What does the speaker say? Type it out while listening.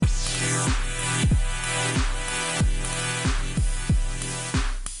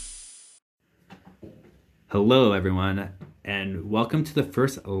Hello, everyone, and welcome to the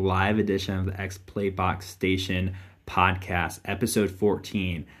first live edition of the X Playbox Station podcast, episode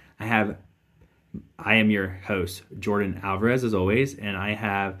 14. I am your host, Jordan Alvarez, as always, and I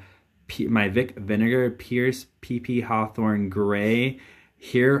have my Vic Vinegar, Pierce, PP Hawthorne Gray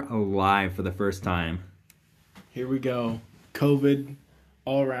here live for the first time. Here we go. COVID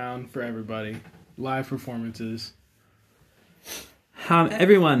all around for everybody. Live performances.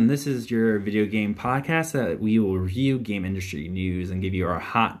 Everyone, this is your video game podcast that we will review game industry news and give you our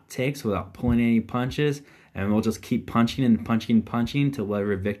hot takes without pulling any punches. And we'll just keep punching and punching and punching till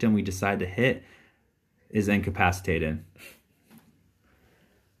whatever victim we decide to hit is incapacitated.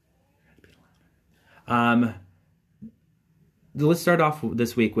 Let's start off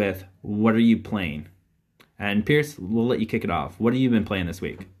this week with, what are you playing? And Pierce, we'll let you kick it off. What have you been playing this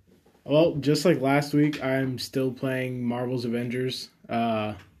week? Well, just like last week, I'm still playing Marvel's Avengers.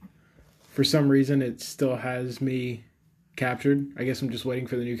 For some reason, it still has me captured. I guess I'm just waiting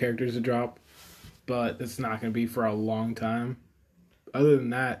for the new characters to drop, but it's not going to be for a long time. Other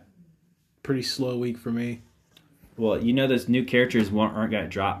than that, pretty slow week for me. Well, you know those new characters aren't going to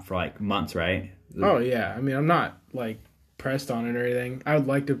drop for like months, right? Oh, yeah. I mean, I'm not like pressed on it or anything. I would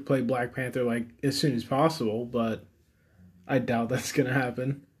like to play Black Panther like as soon as possible, but I doubt that's going to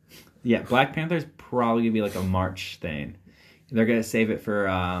happen. Yeah, Black Panther's probably going to be like a March thing. They're going to save it for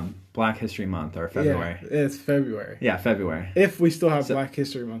Black History Month or February. Yeah, it's February. Yeah, February. If we still have Black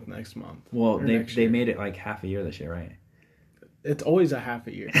History Month next month. Well, they made it like half a year this year, right? It's always a half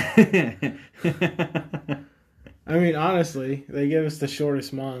a year. I mean, honestly, they give us the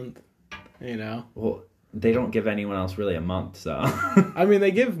shortest month, you know. Well, they don't give anyone else really a month, so. I mean,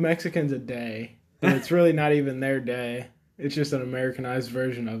 they give Mexicans a day, but it's really not even their day. It's just an Americanized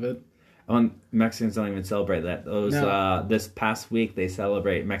version of it. Mexicans don't even celebrate that. This past week, they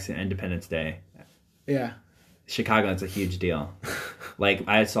celebrate Mexican Independence Day. Yeah. Chicago, it's a huge deal. Like,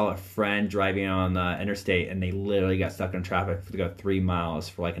 I saw a friend driving on the interstate, and they literally got stuck in traffic to go 3 miles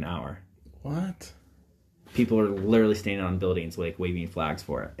for like an hour. What? People are literally standing on buildings, like, waving flags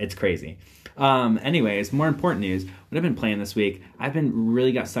for it. It's crazy. Anyways, more important news. What I've been playing this week, I've been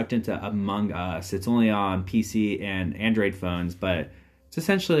really got sucked into Among Us. It's only on PC and Android phones, but it's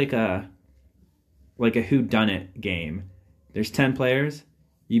essentially like a whodunit game. There's 10 players.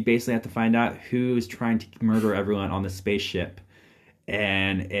 You basically have to find out who is trying to murder everyone on the spaceship.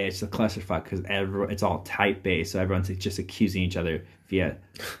 And it's a clusterfuck because it's all type-based, so everyone's just accusing each other via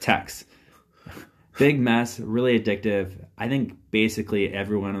text. Big mess, really addictive. I think basically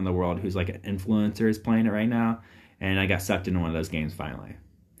everyone in the world who's like an influencer is playing it right now. And I got sucked into one of those games finally.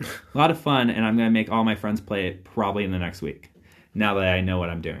 A lot of fun, and I'm going to make all my friends play it probably in the next week, now that I know what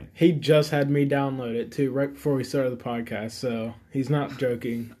I'm doing. He just had me download it, too, right before we started the podcast, so he's not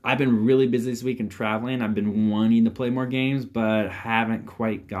joking. I've been really busy this week and traveling. I've been wanting to play more games, but haven't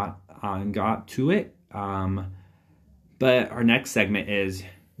quite got to it. But our next segment is,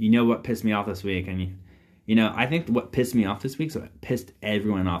 you know what pissed me off this week? And, you know, I think what pissed me off this week, so it pissed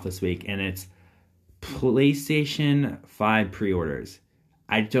everyone off this week, and it's PlayStation 5 pre-orders.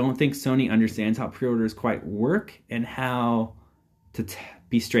 I don't think Sony understands how pre-orders quite work and how to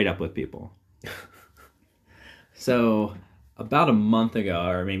be straight up with people. So about a month ago,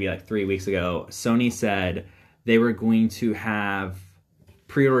 or maybe like 3 weeks ago, Sony said they were going to have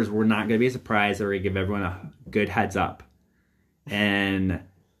pre-orders were not going to be a surprise. They were going to give everyone a good heads up. And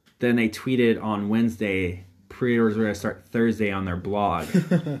then they tweeted on Wednesday, pre-orders were going to start Thursday on their blog.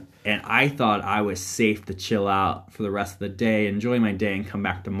 And I thought I was safe to chill out for the rest of the day, enjoy my day, and come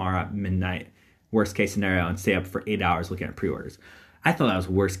back tomorrow at midnight, worst case scenario, and stay up for 8 hours looking at pre-orders. I thought that was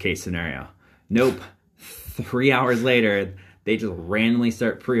worst case scenario. Nope. 3 hours later, they just randomly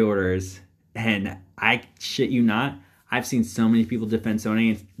start pre-orders, and I shit you not, I've seen so many people defend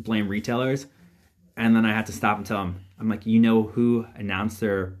Sony and blame retailers, and then I have to stop and tell them, I'm like, you know who announced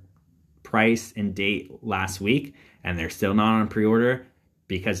their price and date last week, and they're still not on pre-order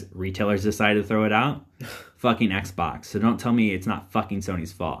because retailers decided to throw it out? Fucking Xbox. So don't tell me it's not fucking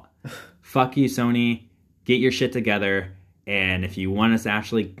Sony's fault. Fuck you, Sony. Get your shit together. And if you want us to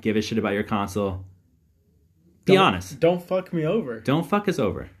actually give a shit about your console, be honest. Don't fuck me over. Don't fuck us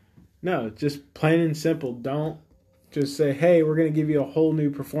over. No, just plain and simple. Don't just say, hey, we're going to give you a whole new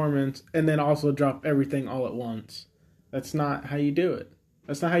performance and then also drop everything all at once. That's not how you do it.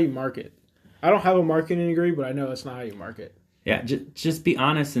 That's not how you market. I don't have a marketing degree, but I know that's not how you market. Yeah, just be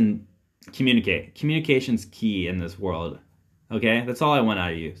honest and communicate. Communication's key in this world. Okay? That's all I want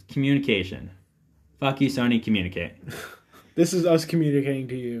out of you. Communication. Fuck you, Sony. Communicate. This is us communicating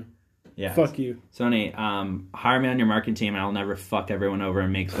to you. Yeah. Fuck you. Sony, hire me on your marketing team and I'll never fuck everyone over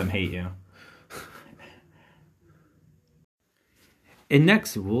and make them hate you. And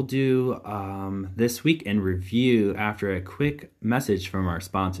next, we'll do this week in review after a quick message from our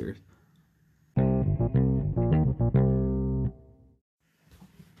sponsors.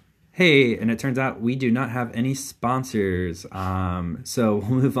 Hey, and it turns out we do not have any sponsors. So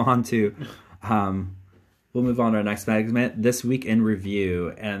we'll move on to our next segment, This Week in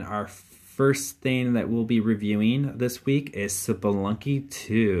Review. And our first thing that we'll be reviewing this week is Spelunky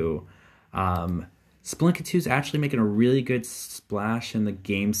 2. Spelunky 2 is actually making a really good splash in the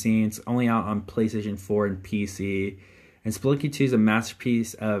game scene. It's only out on PlayStation 4 and PC. And Spelunky 2 is a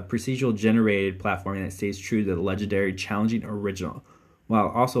masterpiece of procedural generated platforming that stays true to the legendary challenging original, while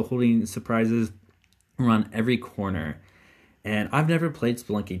also holding surprises around every corner. And I've never played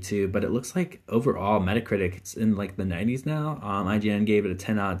Spelunky 2, but it looks like overall Metacritic, it's in like the 90s now. IGN gave it a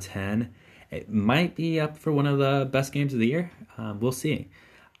 10 out of 10. It might be up for one of the best games of the year. We'll see.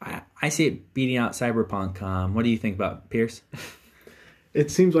 I see it beating out Cyberpunk. What do you think about it, Pierce?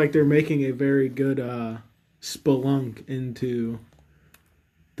 It seems like they're making a very good spelunk into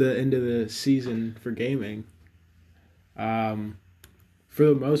the end of the season for gaming. For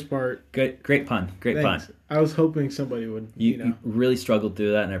the most part, great pun. Great pun. I was hoping somebody would. You really struggled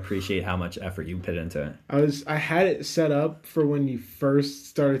through that, and I appreciate how much effort you put into it. I had it set up for when you first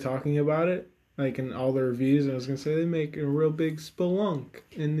started talking about it, like in all the reviews. And I was gonna say they make a real big spelunk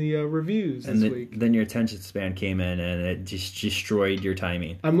in the reviews this week. Then your attention span came in, and it just destroyed your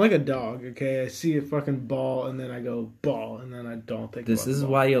timing. I'm like a dog. Okay, I see a fucking ball, and then I go ball, and then I don't think. This is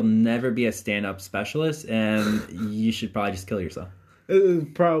why you'll never be a stand-up specialist, and you should probably just kill yourself.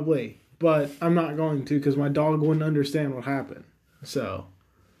 Probably, but I'm not going to because my dog wouldn't understand what happened. So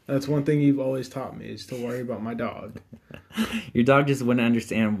that's one thing you've always taught me is to worry about my dog. Your dog just wouldn't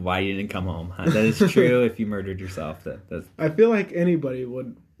understand why you didn't come home. That is true if you murdered yourself. I feel like anybody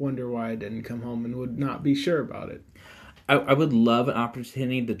would wonder why I didn't come home and would not be sure about it. I would love an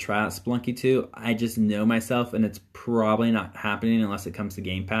opportunity to try out Spelunky 2. I just know myself, and it's probably not happening unless it comes to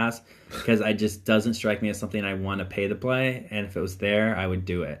Game Pass, because it just doesn't strike me as something I want to pay to play, and if it was there, I would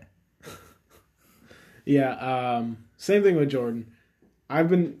do it. Yeah, same thing with Jordan. I've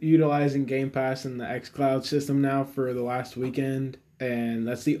been utilizing Game Pass in the xCloud system now for the last weekend, and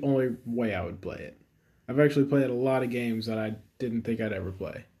that's the only way I would play it. I've actually played a lot of games that I didn't think I'd ever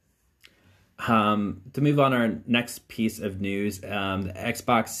play. To move on our next piece of news, the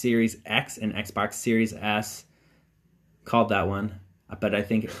Xbox Series X and Xbox Series S called that one, but I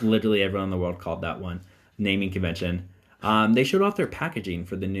think literally everyone in the world called that one, naming convention. They showed off their packaging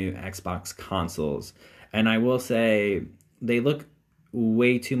for the new Xbox consoles, and I will say they look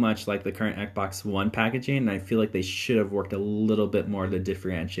way too much like the current Xbox One packaging, and I feel like they should have worked a little bit more to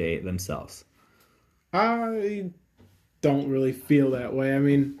differentiate themselves. I don't really feel that way. I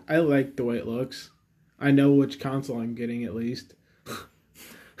mean, I like the way it looks. I know which console I'm getting at least.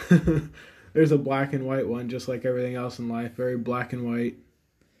 There's a black and white one, just like everything else in life. Very black and white.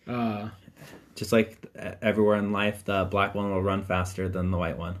 Just like everywhere in life, the black one will run faster than the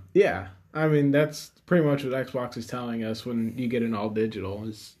white one. Yeah. I mean, that's pretty much what Xbox is telling us when you get an all digital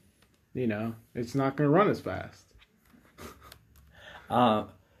is, it's not going to run as fast.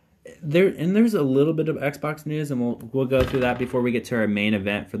 There's a little bit of Xbox news, and we'll go through that before we get to our main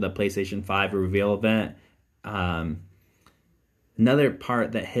event for the PlayStation 5 reveal event. Another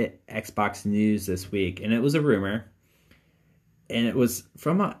part that hit Xbox news this week, and it was a rumor, and it was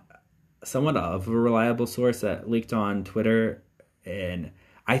from somewhat of a reliable source that leaked on Twitter, and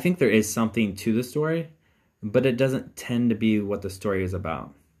I think there is something to the story, but it doesn't tend to be what the story is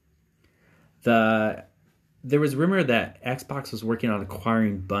about. There was rumor that Xbox was working on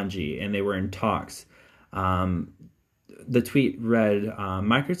acquiring Bungie, and they were in talks. The tweet read,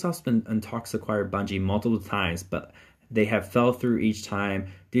 Microsoft's been in talks to acquire Bungie multiple times, but they have fell through each time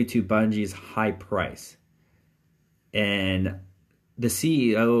due to Bungie's high price. And the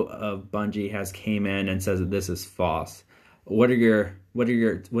CEO of Bungie has came in and says that this is false. What's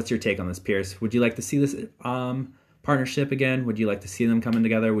your take on this, Pierce? Would you like to see this partnership again? Would you like to see them coming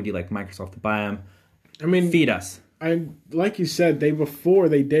together? Would you like Microsoft to buy them? I mean, feed us. Like you said, before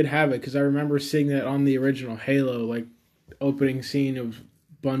they did have it, because I remember seeing that on the original Halo, like opening scene of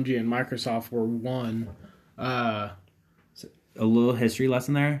Bungie and Microsoft were one. A little history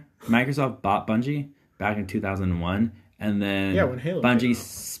lesson there. Microsoft bought Bungie back in 2001, and then when Halo Bungie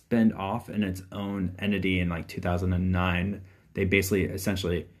spun off in its own entity in like 2009. They basically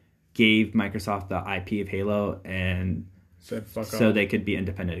essentially gave Microsoft the IP of Halo and said fuck off, so they could be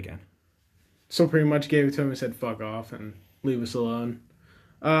independent again. So pretty much gave it to him and said fuck off and leave us alone.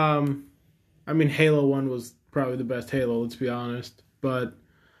 I mean, Halo 1 was probably the best Halo, let's be honest. But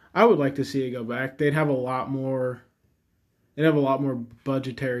I would like to see it go back. They'd have a lot more They have a lot more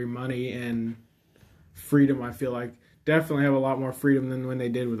budgetary money and freedom. I feel like definitely have a lot more freedom than when they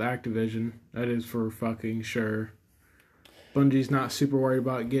did with Activision. That is for fucking sure. Bungie's not super worried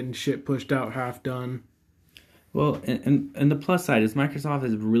about getting shit pushed out half done. Well, and the plus side is Microsoft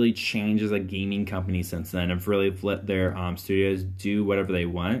has really changed as a gaming company since then. Have really let their studios do whatever they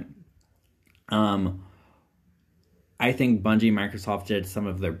want. I think Bungie and Microsoft did some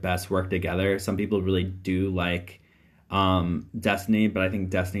of their best work together. Some people really do like Destiny, but I think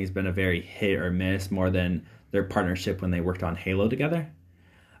Destiny's been a very hit or miss more than their partnership when they worked on Halo together.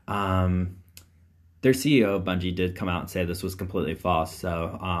 Their CEO of Bungie did come out and say this was completely false.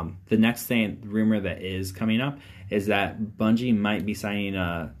 So the next rumor that is coming up is that Bungie might be signing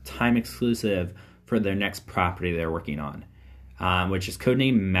a time exclusive for their next property they're working on, which is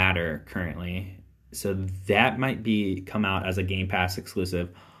codename Matter currently. So that might come out as a Game Pass exclusive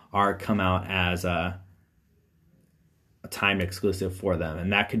or come out as a timed exclusive for them.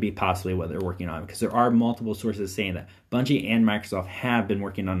 And that could be possibly what they're working on, because there are multiple sources saying that Bungie and Microsoft have been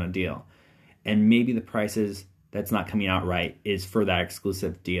working on a deal. And maybe the prices that's not coming out right is for that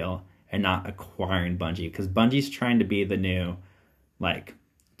exclusive deal and not acquiring Bungie. Because Bungie's trying to be the new, like,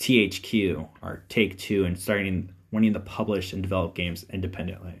 THQ or Take-Two and wanting to publish and develop games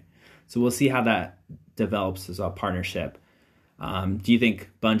independently. So we'll see how that develops as a partnership. Do you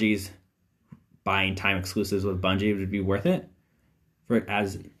think Bungie's buying time exclusives with Bungie would be worth it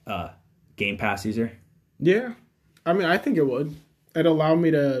as a Game Pass user? Yeah. I mean, I think it would. It'd allow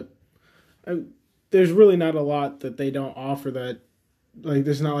me to... there's really not a lot that they don't offer that, like,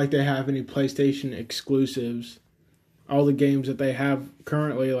 it's not like they have any PlayStation exclusives. All the games that they have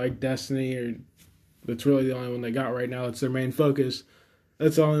currently, like Destiny, that's really the only one they got right now. It's their main focus.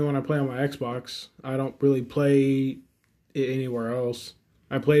 That's the only one I play on my Xbox. I don't really play it anywhere else.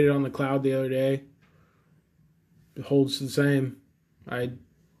 I played it on the cloud the other day. It holds the same.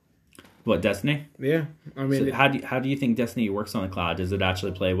 What, Destiny? Yeah, I mean, so how do you think Destiny works on the cloud? Does it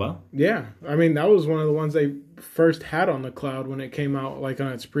actually play well? Yeah, I mean, that was one of the ones they first had on the cloud when it came out, like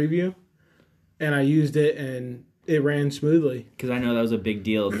on its preview, and I used it and it ran smoothly. Because I know that was a big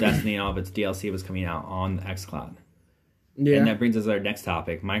deal. Destiny and all of its DLC was coming out on the xCloud. Yeah, and that brings us to our next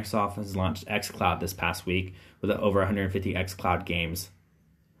topic. Microsoft has launched xCloud this past week with over 150 xCloud games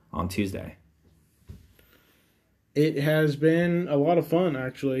on Tuesday. It has been a lot of fun,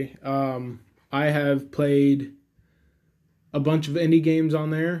 actually. I have played a bunch of indie games on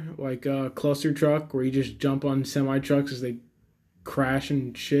there, like Cluster Truck, where you just jump on semi-trucks as they crash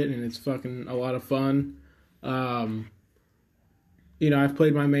and shit, and it's fucking a lot of fun. I've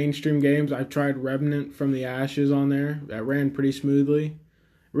played my mainstream games. I've tried Remnant from the Ashes on there. That ran pretty smoothly.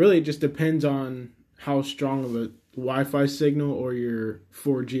 Really, it just depends on how strong of a Wi-Fi signal or your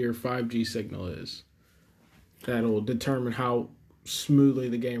 4G or 5G signal is. That'll determine how smoothly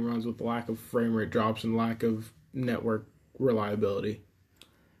the game runs with the lack of frame rate drops and lack of network reliability.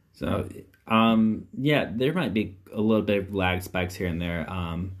 So, there might be a little bit of lag spikes here and there.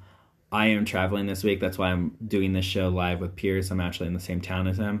 I am traveling this week. That's why I'm doing this show live with Pierce. I'm actually in the same town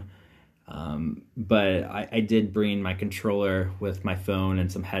as him. But I did bring my controller with my phone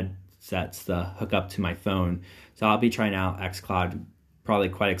and some headsets to hook up to my phone. So I'll be trying out xCloud probably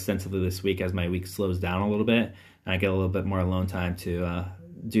quite extensively this week as my week slows down a little bit and I get a little bit more alone time to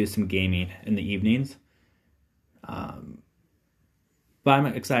do some gaming in the evenings. But I'm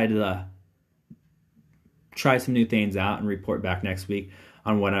excited to try some new things out and report back next week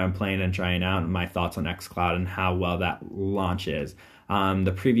on what I'm playing and trying out and my thoughts on xCloud and how well that launch is.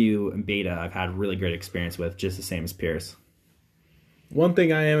 The preview and beta I've had really great experience with, just the same as Pierce. One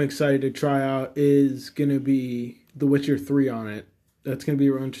thing I am excited to try out is going to be The Witcher 3 on it. That's going to be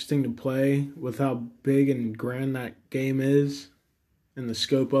real interesting to play with how big and grand that game is and the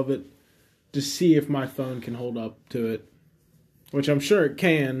scope of it. To see if my phone can hold up to it. Which I'm sure it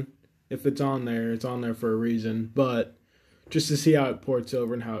can. If it's on there for a reason. But just to see how it ports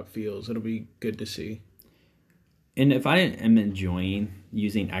over and how it feels, it'll be good to see. And if I am enjoying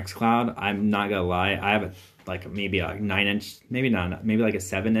using xCloud, I'm not going to lie, I have maybe a 9-inch, maybe like a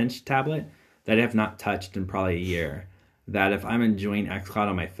 7-inch tablet that I have not touched in probably a year. That if I'm enjoying xCloud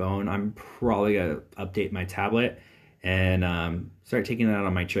on my phone, I'm probably going to update my tablet and start taking it out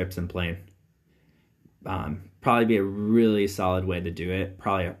on my trips and playing. Probably be a really solid way to do it.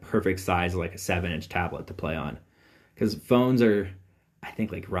 Probably a perfect size, like a 7-inch tablet to play on. Because phones are, I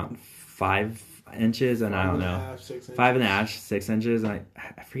think, like around 5 inches, and I don't know, 5.5, 6 inches. And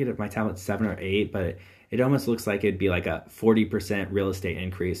I forget if my tablet's 7 or 8, but it almost looks like it'd be like a 40% real estate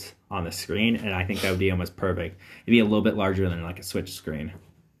increase on the screen, and I think that would be almost perfect. It'd be a little bit larger than like a Switch screen.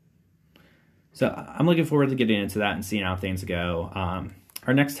 So I'm looking forward to getting into that and seeing how things go.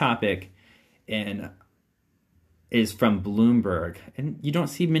 Our next topic is from Bloomberg. And you don't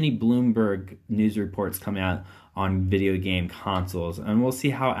see many Bloomberg news reports coming out on video game consoles. And we'll see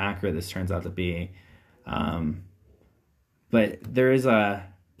how accurate this turns out to be. But there is a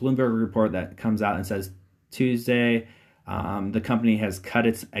Bloomberg report that comes out and says Tuesday, the company has cut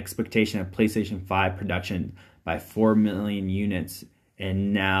its expectation of PlayStation 5 production by 4 million units,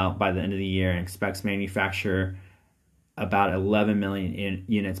 and now by the end of the year, and expects manufacture about 11 million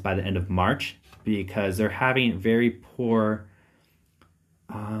units by the end of March, because they're having very poor,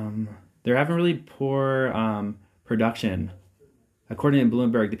 production. According to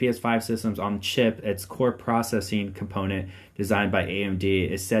Bloomberg, the PS5 system's on chip, its core processing component designed by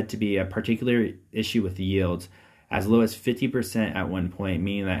AMD, is said to be a particular issue with yields, as low as 50% at one point,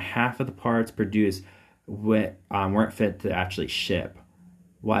 meaning that half of the parts produced weren't fit to actually ship.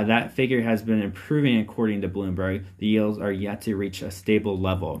 While that figure has been improving according to Bloomberg, the yields are yet to reach a stable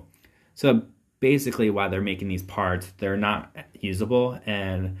level. So basically, while they're making these parts, they're not usable,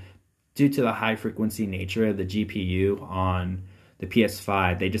 and due to the high frequency nature of the GPU on the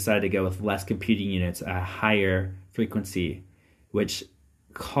PS5, they decided to go with less computing units at a higher frequency, which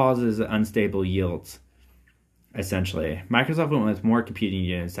causes unstable yields, essentially. Microsoft went with more computing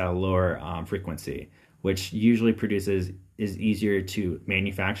units at a lower frequency, which usually is easier to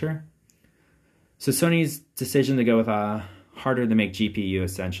manufacture. So Sony's decision to go with a harder to make GPU,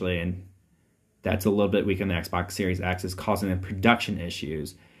 essentially, and that's a little bit weak on the Xbox Series X, is causing them production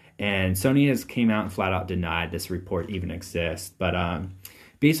issues. And Sony has came out and flat out denied this report even exists. But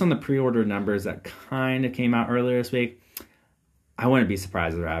based on the pre-order numbers that kind of came out earlier this week, I wouldn't be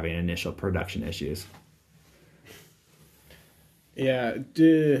surprised if they're having initial production issues. Yeah,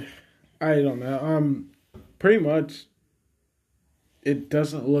 I don't know. Pretty much, it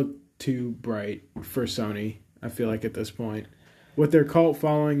doesn't look too bright for Sony, I feel like, at this point. With their cult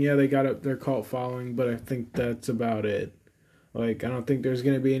following, yeah, they got up their cult following, but I think that's about it. Like, I don't think there's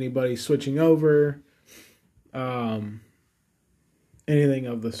going to be anybody switching over, anything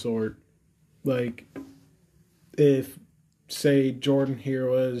of the sort. Like, if, say, Jordan here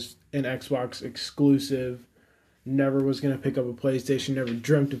was an Xbox exclusive, never was going to pick up a PlayStation, never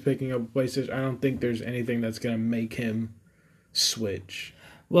dreamt of picking up a PlayStation, I don't think there's anything that's going to make him switch.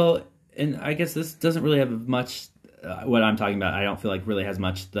 Well, and I guess this doesn't really have much, what I'm talking about, I don't feel like really has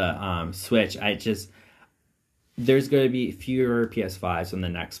much the Switch. There's going to be fewer PS5s in the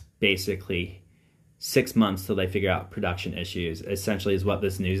next, basically, 6 months till they figure out production issues, essentially is what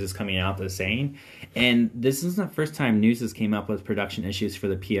this news is coming out as saying. And this isn't the first time news has came up with production issues for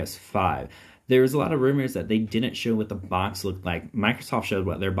the PS5. There was a lot of rumors that they didn't show what the box looked like. Microsoft showed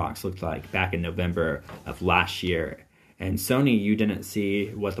what their box looked like back in November of last year. And Sony, you didn't see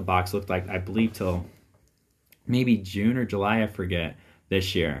what the box looked like, I believe, till maybe June or July, I forget,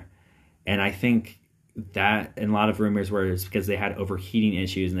 this year. And I think that, and a lot of rumors were it's because they had overheating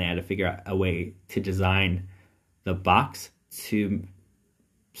issues and they had to figure out a way to design the box to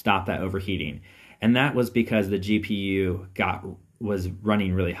stop that overheating. And that was because the GPU was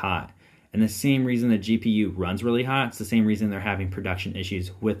running really hot. And the same reason the GPU runs really hot, it's the same reason they're having production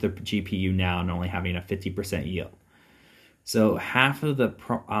issues with the GPU now and only having a 50% yield. So half of the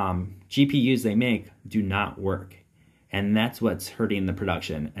GPUs they make do not work. And that's what's hurting the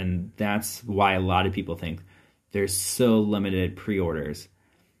production. And that's why a lot of people think there's so limited pre-orders.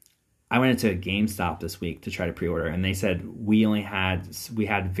 I went into a GameStop this week to try to pre-order, and they said we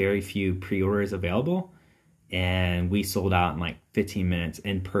had very few pre-orders available, and we sold out in like 15 minutes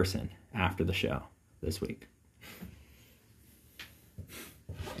in person after the show this week.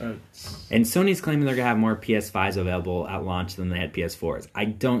 And Sony's claiming they're going to have more PS5s available at launch than they had PS4s. I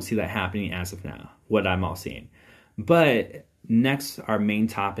don't see that happening as of now, what I'm all seeing. But next, our main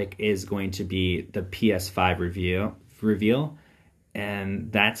topic is going to be the PS5 reveal.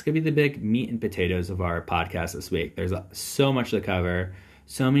 And that's going to be the big meat and potatoes of our podcast this week. There's so much to cover,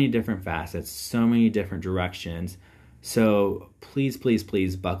 so many different facets, so many different directions. So please, please,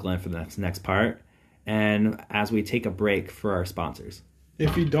 please buckle in for the next part. And as we take a break for our sponsors.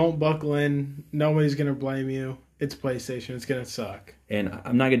 If you don't buckle in, nobody's going to blame you. It's PlayStation. It's going to suck. And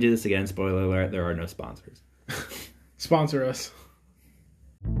I'm not going to do this again. Spoiler alert, there are no sponsors. Sponsor us.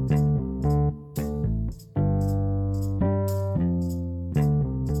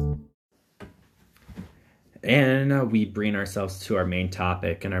 And we bring ourselves to our main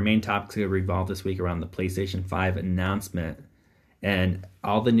topic. And our main topic is going to revolve this week around the PlayStation 5 announcement and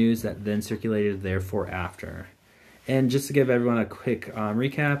all the news that then circulated therefore after. And just to give everyone a quick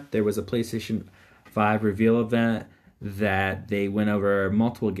recap, there was a PlayStation 5 reveal event that they went over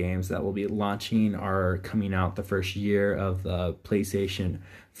multiple games that will be launching or coming out the first year of the PlayStation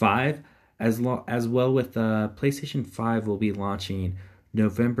 5, as well with the PlayStation 5 will be launching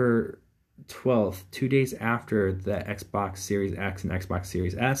November 12th, 2 days after the Xbox Series X and Xbox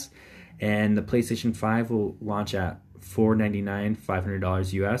Series S, and the PlayStation 5 will launch at $499,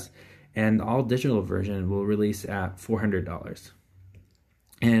 $500 US, and the all digital version will release at $400.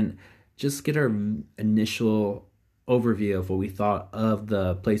 And just get our initial overview of what we thought of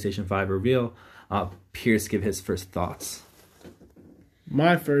the PlayStation 5 reveal. Pierce, give his first thoughts.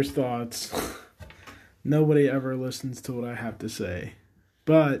 My first thoughts. Nobody ever listens to what I have to say.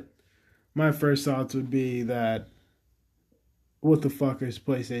 But my first thoughts would be that what the fuck is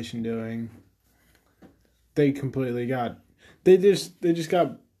PlayStation doing? They just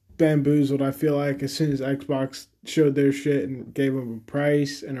got bamboozled, I feel like, as soon as Xbox showed their shit and gave them a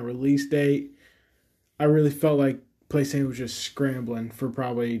price and a release date. I really felt like PlayStation was just scrambling for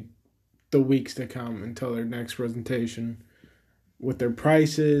probably the weeks to come until their next presentation. With their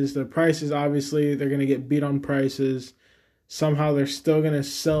prices, obviously, they're going to get beat on prices. Somehow they're still going to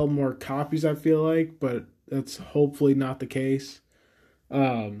sell more copies, I feel like, but that's hopefully not the case.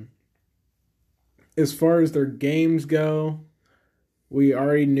 As far as their games go, we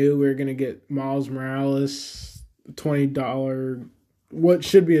already knew we were going to get Miles Morales, $20, what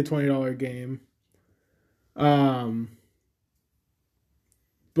should be a $20 game.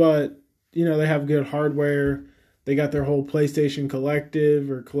 But, they have good hardware. They got their whole PlayStation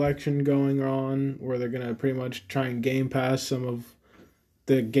collection going on, where they're going to pretty much try and Game Pass some of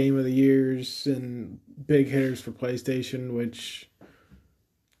the Game of the Years and big hitters for PlayStation, which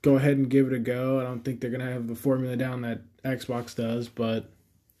go ahead and give it a go. I don't think they're going to have the formula down that Xbox does, but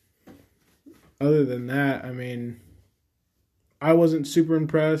other than that, I wasn't super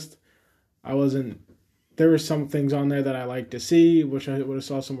impressed. There were some things on there that I like to see. Wish I would have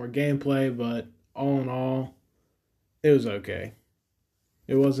saw some more gameplay, but all in all, it was okay.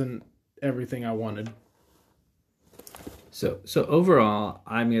 It wasn't everything I wanted. So overall,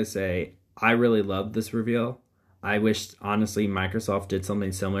 I'm going to say I really loved this reveal. I wish, honestly, Microsoft did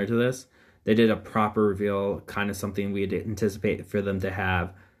something similar to this. They did a proper reveal, kind of something we'd anticipate for them to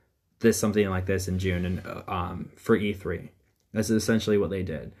have something like this in June and for E3. That's essentially what they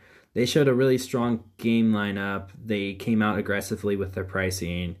did. They showed a really strong game lineup. They came out aggressively with their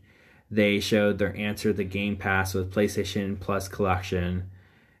pricing. They showed their answer to the Game Pass with PlayStation Plus Collection.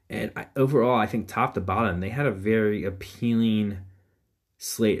 And overall, I think top to bottom, they had a very appealing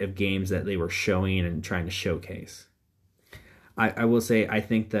slate of games that they were showing and trying to showcase. I will say, I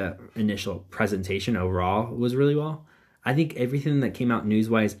think the initial presentation overall was really well. I think everything that came out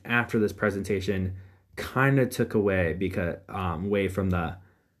news-wise after this presentation kind of took away from the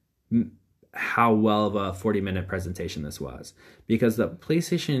how well of a 40-minute presentation this was. Because the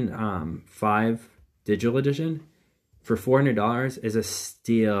PlayStation 5 Digital Edition for $400 is a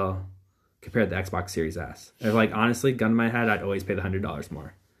steal compared to the Xbox Series S. Honestly, gun to my head, I'd always pay the $100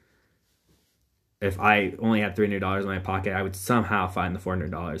 more. If I only had $300 in my pocket, I would somehow find the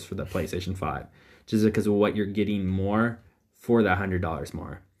 $400 for the PlayStation 5. Just because of what you're getting more for that $100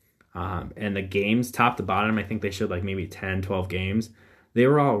 more. And the games, top to bottom, I think they showed maybe 10, 12 games. They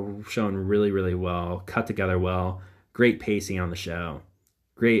were all shown really, really well, cut together well, great pacing on the show,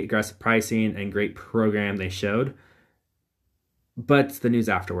 great aggressive pricing, and great program they showed. But it's the news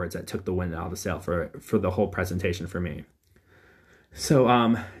afterwards that took the wind out of the sail for the whole presentation for me.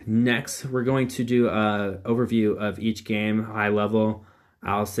 So next, we're going to do an overview of each game, high level.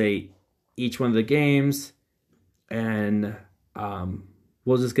 I'll say each one of the games, and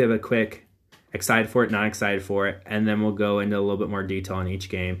we'll just give a quick excited for it, not excited for it, and then we'll go into a little bit more detail on each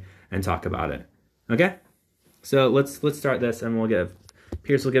game and talk about it. Okay? So let's start this, and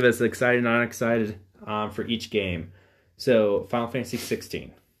Pierce will give us excited, not excited for each game. So Final Fantasy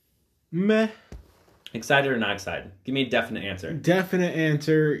 16. Meh. Excited or not excited? Give me a definite answer. Definite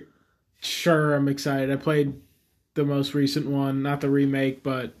answer. Sure, I'm excited. I played the most recent one, not the remake,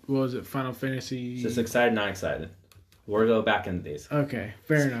 but what was it, Final Fantasy? Just excited, not excited. We'll go back into these. Okay,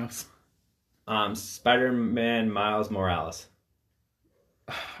 fair enough. Spider-Man Miles Morales.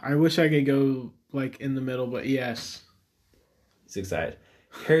 I wish I could go in the middle, but yes. He's excited.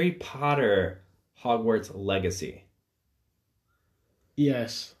 Harry Potter Hogwarts Legacy.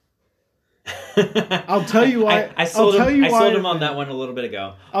 Yes. I'll tell you why. I sold him on that one a little bit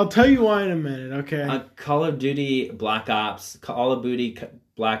ago. I'll tell you why in a minute, okay? Call of Duty Black Ops Cold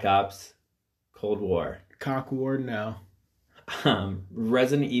War. Cock War, no.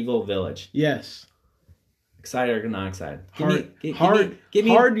 Resident Evil Village. Yes. Excited or not excited? Hard. Give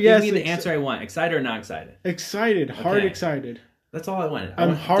Yes. me the answer I want. Excited or not excited? Excited. Hard. Okay. Excited. That's all I wanted. I'm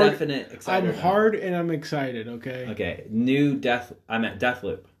want hard. Definite excited. I'm hard and I'm excited. Okay. Okay. New Death. I'm at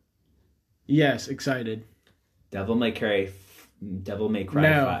Deathloop. Yes, excited. Devil May Cry. Devil May Cry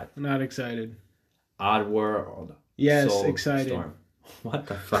No, 5. not excited. Oddworld. Yes, Soul excited. Storm. What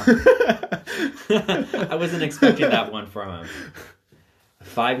the fuck? I wasn't expecting that one from him.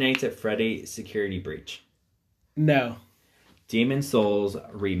 Five Nights at Freddy Security Breach. No. Demon Souls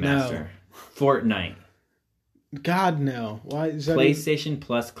Remaster. Fortnite. God, no. Why is that? PlayStation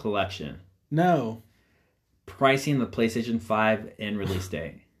Plus Collection. No. Pricing the PlayStation 5 and release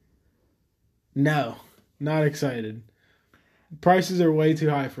date. No. Not excited. Prices are way too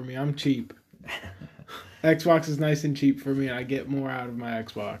high for me. I'm cheap. Xbox is nice and cheap for me, and I get more out of my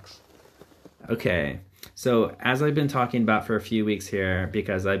Xbox. Okay. So, as I've been talking about for a few weeks here,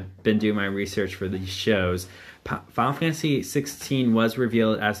 because I've been doing my research for these shows, Final Fantasy 16 was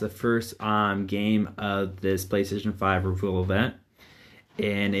revealed as the first game of this PlayStation 5 reveal event.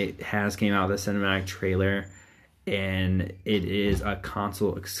 And it has came out with a cinematic trailer. And it is a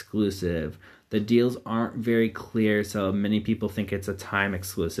console exclusive. The deals aren't very clear, so many people think it's a time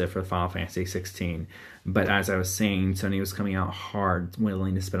exclusive for Final Fantasy 16. But as I was saying, Sony was coming out hard,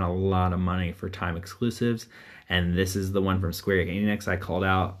 willing to spend a lot of money for time exclusives. And this is the one from Square Enix I called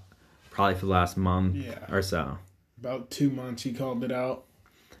out probably for the last month or so. About 2 months he called it out.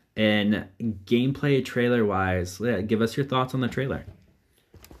 And gameplay trailer-wise, give us your thoughts on the trailer.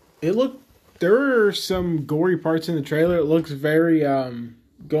 There are some gory parts in the trailer. It looks very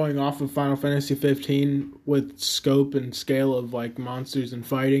going off of Final Fantasy 15 with scope and scale of like monsters and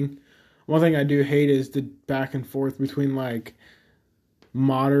fighting. One thing I do hate is the back and forth between like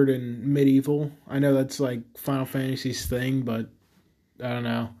modern and medieval. I know that's like Final Fantasy's thing, but I don't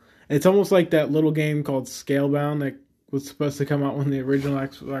know. It's almost like that little game called Scalebound that was supposed to come out when the original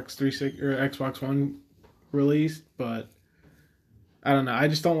Xbox 360 or Xbox One released, but I don't know. I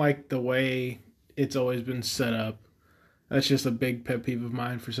just don't like the way it's always been set up. That's just a big pet peeve of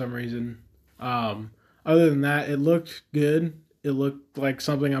mine for some reason. Other than that, it looked good. It looked like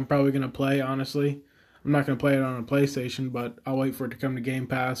something I'm probably going to play, honestly. I'm not going to play it on a PlayStation, but I'll wait for it to come to Game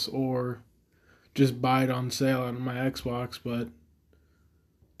Pass or just buy it on sale on my Xbox, but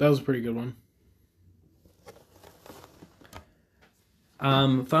that was a pretty good one.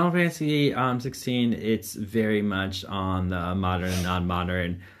 Final Fantasy 16, it's very much on the modern and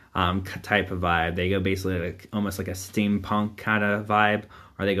non-modern type of vibe. They go basically like almost like a steampunk kind of vibe,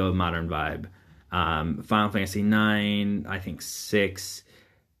 or they go a modern vibe. Final Fantasy 9, I think 6,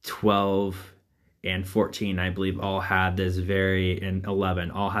 12, and 14, I believe, all had this and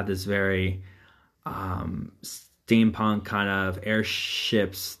 11 all had this very steampunk kind of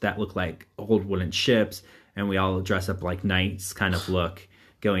airships that look like old wooden ships, and we all dress up like knights kind of look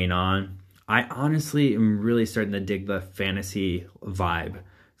going on. I honestly am really starting to dig the fantasy vibe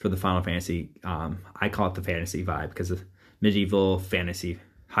for the Final Fantasy. I call it the fantasy vibe because of medieval fantasy,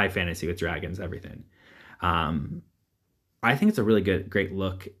 high fantasy with dragons, everything. I think it's a really great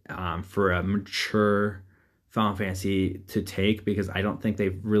look for a mature Final Fantasy to take, because I don't think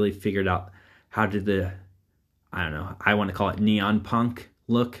they've really figured out how to I want to call it neon punk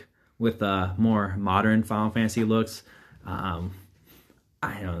look with more modern Final Fantasy looks. I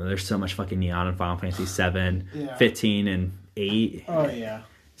don't know, there's so much fucking neon in Final Fantasy 7, 15, and 8. Oh, yeah.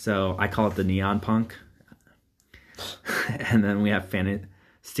 So I call it the neon punk. And then we have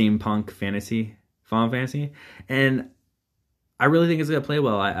steampunk fantasy, Final Fantasy. And I really think it's going to play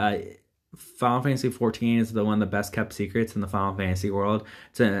well. Final Fantasy 14 is one of the best kept secrets in the Final Fantasy world.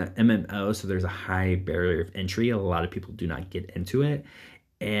 It's an MMO, so there's a high barrier of entry. A lot of people do not get into it.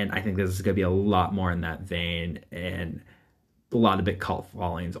 And I think this is going to be a lot more in that vein. And a lot of big cult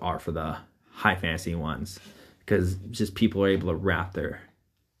followings are for the high fantasy ones, because just people are able to wrap their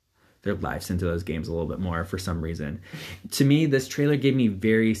lives into those games a little bit more for some reason. To me, this trailer gave me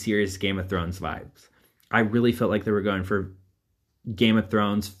very serious Game of Thrones vibes. I really felt like they were going for Game of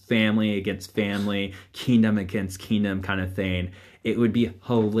Thrones, family against family, kingdom against kingdom kind of thing. It would be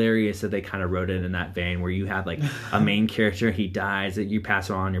hilarious if they kind of wrote it in that vein, where you have like a main character, he dies, that you pass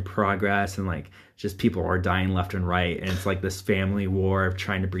on your progress, and like just people are dying left and right, and it's like this family war of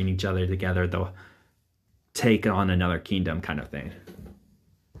trying to bring each other together to take on another kingdom kind of thing.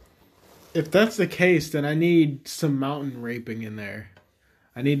 If that's the case, then I need some mountain raping in there.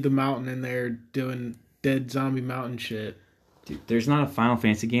 I need the mountain in there doing dead zombie mountain shit. Dude, there's not a Final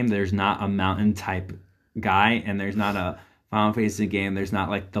Fantasy game, there's not a mountain type guy, and there's not a Final Fantasy game, there's not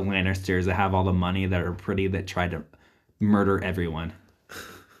like the Lannisters that have all the money that are pretty that try to murder everyone.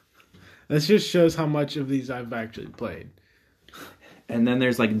 That just shows how much of these I've actually played. And then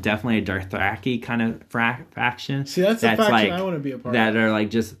there's like definitely a Dothraki kind of faction. See, that's the faction like, I want to be a part that of. That are like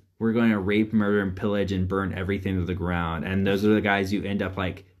just, we're going to rape, murder, and pillage and burn everything to the ground. And those are the guys you end up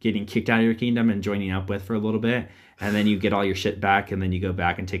like getting kicked out of your kingdom and joining up with for a little bit. And then you get all your shit back and then you go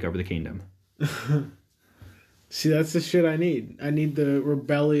back and take over the kingdom. See, that's the shit I need. I need the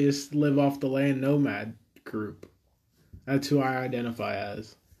rebellious, live off the land nomad group. That's who I identify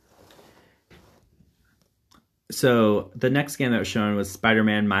as. So the next game that was shown was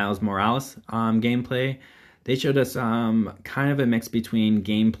Spider-Man Miles Morales gameplay. They showed us kind of a mix between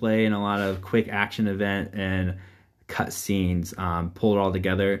gameplay and a lot of quick action event and cut scenes pulled all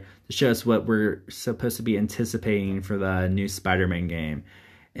together to show us what we're supposed to be anticipating for the new Spider-Man game.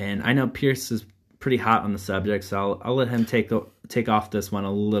 And I know Pierce is pretty hot on the subject, so I'll let him take off this one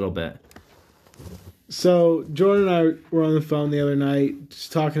a little bit. So Jordan and I were on the phone the other night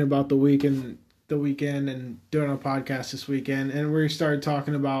just talking about the weekend and doing a podcast this weekend, and we started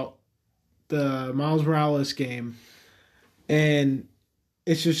talking about the Miles Morales game, and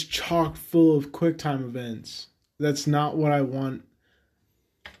it's just chock full of quick time events. That's not what I want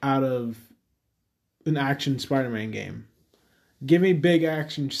out of an action Spider-Man game. Give me big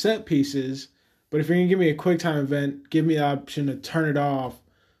action set pieces, but if you're going to give me a quick time event, give me the option to turn it off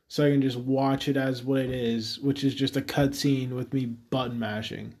so I can just watch it as what it is, which is just a cutscene with me button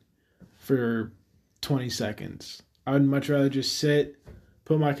mashing for 20 seconds. I would much rather just sit,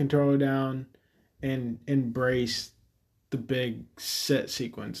 put my controller down, and embrace the big set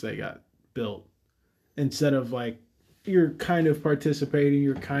sequence they got built. Instead of like, you're kind of participating,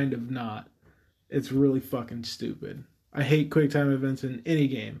 you're kind of not. It's really fucking stupid. I hate QuickTime events in any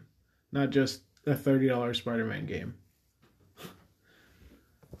game, not just a $30 Spider-Man game.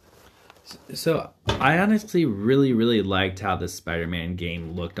 So I honestly really liked how the Spider-Man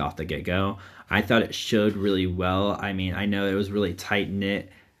game looked off the get-go. I thought it showed really well. I mean, I know it was really tight-knit,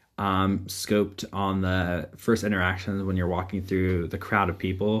 scoped on the first interactions when you're walking through the crowd of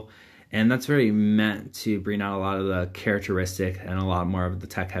people. And that's very meant to bring out a lot of the characteristic and a lot more of the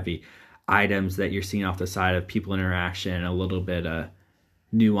tech-heavy items that you're seeing off the side of people interaction, a little bit of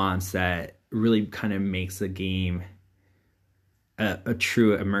nuance that really kind of makes the game a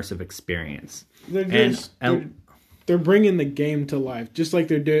true immersive experience. They're bringing the game to life, just like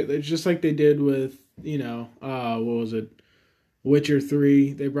they did with what was it, Witcher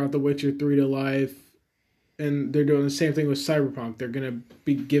 3. They brought the Witcher 3 to life, and they're doing the same thing with Cyberpunk. They're gonna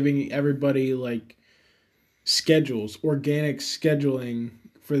be giving everybody like schedules, organic scheduling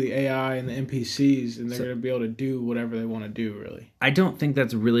for the AI and the NPCs, and they're going to be able to do whatever they want to do, really. I don't think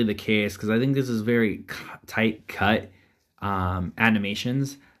that's really the case, because I think this is very tight cut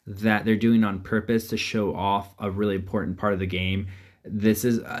animations that they're doing on purpose to show off a really important part of the game. This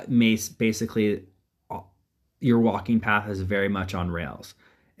is basically your walking path is very much on rails,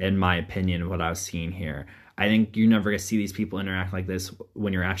 in my opinion, what I was seeing here. I think you're never going to see these people interact like this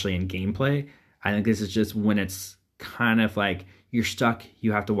when you're actually in gameplay. I think this is just when it's kind of like you're stuck,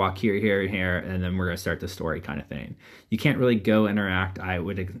 you have to walk here, here, and here, and then we're going to start the story kind of thing. You can't really go interact, I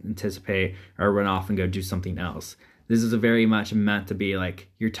would anticipate, or run off and go do something else. This is a very much meant to be like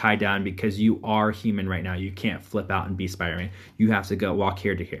you're tied down because you are human right now. You can't flip out and be Spider-Man. You have to go walk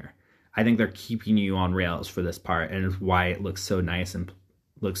here to here. I think they're keeping you on rails for this part, and it's why it looks so nice and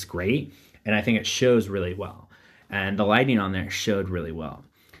looks great. And I think it shows really well. And the lighting on there showed really well.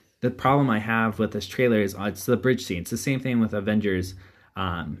 The problem I have with this trailer is it's the bridge scene. It's the same thing with Avengers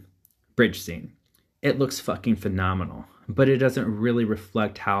bridge scene. It looks fucking phenomenal, but it doesn't really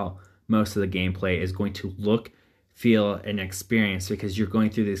reflect how most of the gameplay is going to look, feel, and experience, because you're going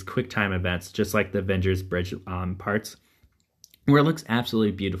through these quick time events, just like the Avengers bridge parts, where it looks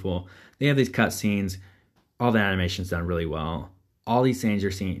absolutely beautiful. They have these cut scenes. All the animation's done really well. All these things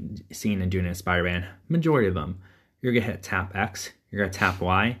you're seeing and doing in Spider-Man, majority of them, you're going to hit tap X, you're going to tap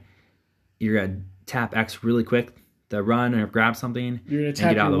Y, you're going to tap X really quick to run or grab something. You're going to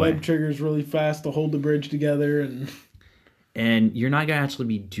tap your web triggers really fast to hold the bridge together. And you're not going to actually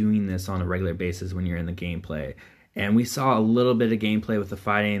be doing this on a regular basis when you're in the gameplay. And we saw a little bit of gameplay with the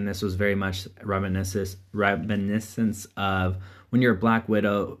fighting. This was very much reminiscence of when you're a Black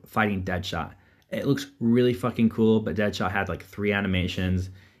Widow fighting Deadshot. It looks really fucking cool, but Deadshot had like 3 animations,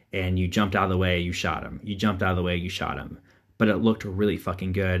 and you jumped out of the way, you shot him. You jumped out of the way, you shot him. But it looked really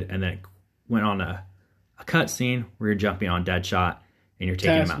fucking good, and then it went on a cut scene where you're jumping on Deadshot, and you're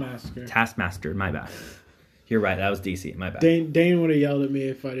taking him out. Taskmaster, my bad. You're right, that was DC, my bad. Dane would have yelled at me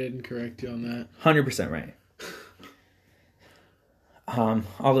if I didn't correct you on that. 100% right.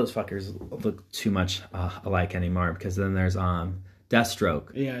 All those fuckers look too much alike anymore, because then there's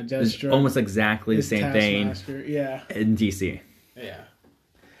Deathstroke. Yeah, It's Deathstroke. almost exactly the It's same thing Taskmaster. Yeah. in DC. Yeah.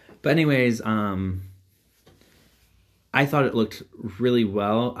 But anyways, I thought it looked really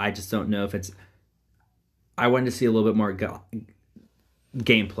well. I just don't know if it's. I wanted to see a little bit more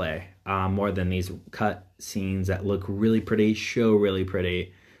gameplay, more than these cut scenes that look really pretty, show really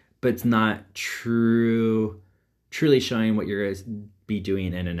pretty, but it's not truly showing what you're going to be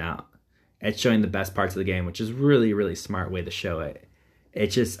doing in and out. It's showing the best parts of the game, which is really, really smart way to show it. It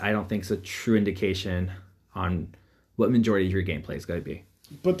just, I don't think it's a true indication on what majority of your gameplay is going to be.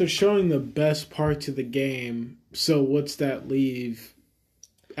 But they're showing the best parts of the game, so what's that leave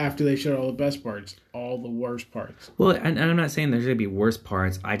after they showed all the best parts? All the worst parts. Well, and I'm not saying there's going to be worse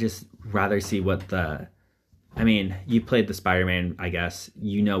parts. I just rather see what the... I mean, you played the Spider-Man, I guess.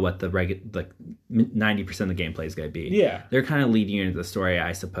 You know what the 90% of the gameplay is going to be. Yeah. They're kind of leading you into the story,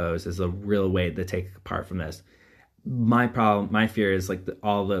 I suppose, is a real way to take apart from this. My fear is like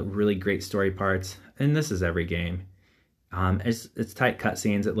all the really great story parts, and this is every game. It's tight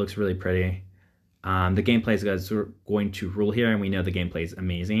cutscenes. It looks really pretty. The gameplay is going to rule here, and we know the gameplay is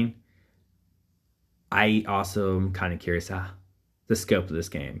amazing. I also am kind of curious the scope of this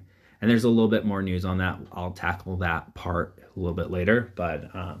game. And there's a little bit more news on that. I'll tackle that part a little bit later.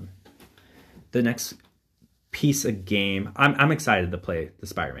 But the next piece of game, I'm excited to play the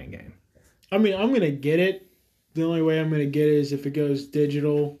Spider-Man game. I mean, I'm going to get it. The only way I'm going to get it is if it goes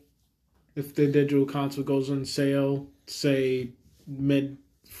digital. If the digital console goes on sale, say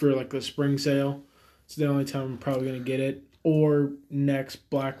for like the spring sale. It's the only time I'm probably going to get it. Or next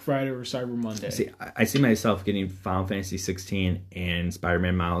Black Friday or Cyber Monday. See, I see myself getting Final Fantasy 16 and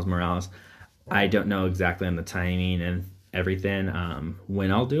Spider-Man Miles Morales. I don't know exactly on the timing and everything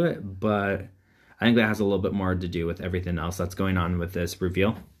when I'll do it, but I think that has a little bit more to do with everything else that's going on with this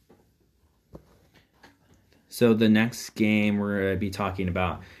reveal. So the next game we're going to be talking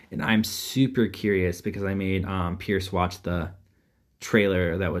about, and I'm super curious because I made Pierce watch the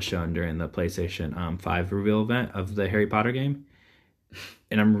trailer that was shown during the PlayStation 5 reveal event of the Harry Potter game.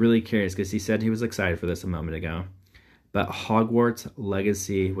 And I'm really curious because he said he was excited for this a moment ago. But Hogwarts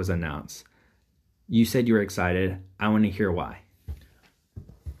Legacy was announced. You said you were excited. I want to hear why.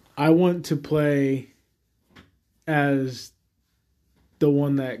 I want to play as the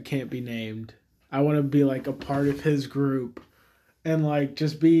one that can't be named. I want to be like a part of his group and like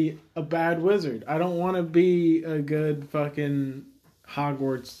just be a bad wizard. I don't want to be a good fucking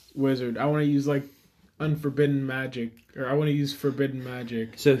Hogwarts wizard. I want to use like unforbidden magic, or I want to use forbidden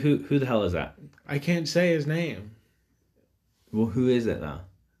magic. So who the hell is that? I can't say his name. Well, who is it though?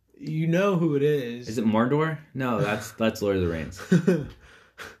 You know who it is. Is it Mordor? No, that's Lord of the Rings.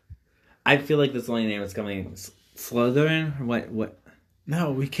 I feel like that's the only name that's coming. Slytherin? What?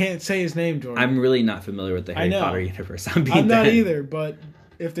 No, we can't say his name, Jordan. I'm really not familiar with the Harry Potter universe. I'm not either, but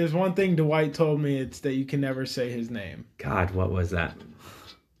if there's one thing Dwight told me, it's that you can never say his name. God, what was that?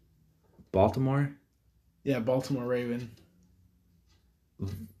 Baltimore? Yeah, Baltimore Raven.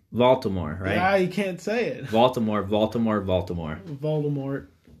 Baltimore, right? Yeah, you can't say it. Baltimore. Voldemort.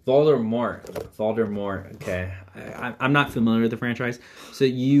 Okay, I'm not familiar with the franchise. So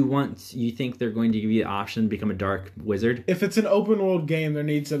you think they're going to give you the option to become a dark wizard? If it's an open world game, there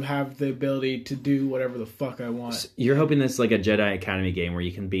needs to have the ability to do whatever the fuck I want. So you're hoping this is like a Jedi Academy game where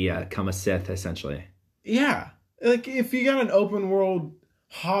you can become a Sith essentially? Yeah, like if you got an open world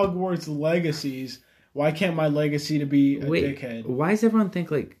Hogwarts Legacies, why can't my legacy to be a dickhead? Why does everyone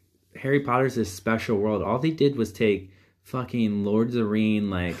think like Harry Potter's this special world? All they did was take fucking Lords of the Rings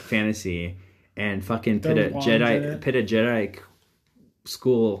like fantasy and fucking put a Jedi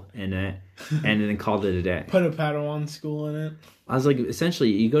school in it and then called it a day. Put a Padawan school in it. I was like,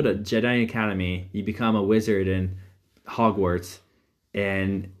 essentially, you go to Jedi Academy, you become a wizard in Hogwarts,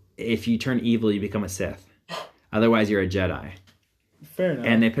 and if you turn evil, you become a Sith. Otherwise, you're a Jedi. Fair enough.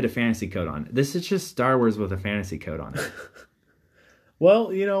 And they put a fantasy code on it. This is just Star Wars with a fantasy code on it.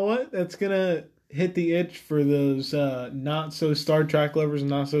 Well, you know what? That's gonna hit the itch for those not so Star Trek lovers and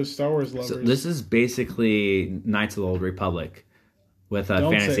not so Star Wars lovers. So this is basically Knights of the Old Republic with a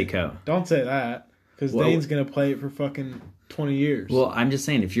fantasy code. Don't say that, because Dane's gonna play it for fucking 20 years. Well, I'm just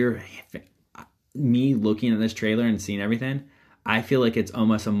saying, if you're me looking at this trailer and seeing everything, I feel like it's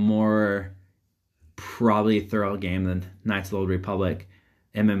almost a more probably thorough game than Knights of the Old Republic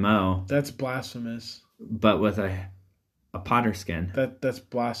MMO. That's blasphemous. But with a Potter skin. That's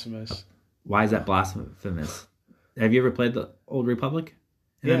blasphemous. Why is that blasphemous? Have you ever played the Old Republic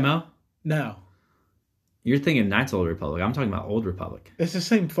MMO? No. You're thinking Knights of the Old Republic. I'm talking about Old Republic. It's the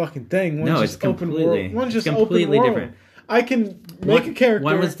same fucking thing. It's completely different. I can make a character.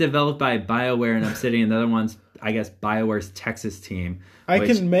 One was developed by BioWare and Obsidian. The other one's I guess, BioWare's Texas team. I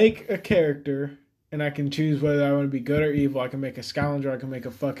can make a character, and I can choose whether I want to be good or evil. I can make a scavenger. I can make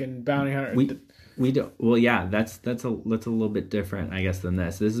a fucking bounty hunter. We don't. Well, yeah, that's a little bit different, I guess, than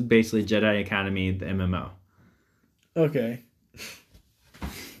this. This is basically Jedi Academy, the MMO. Okay.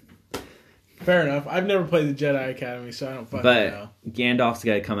 Fair enough. I've never played the Jedi Academy, so I don't fucking know. But Gandalf's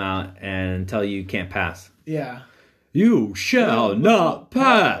got to come out and tell you can't pass. Yeah. You shall not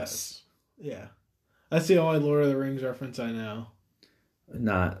pass. Yeah. That's the only Lord of the Rings reference I know.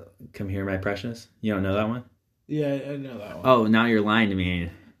 Not Come Here, My Precious? You don't know that one? Yeah, I know that one. Oh, now you're lying to me.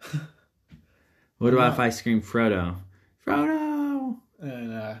 What about if I scream Frodo? Frodo!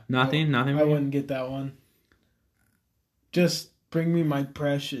 Nothing? I wouldn't get that one. Just bring me my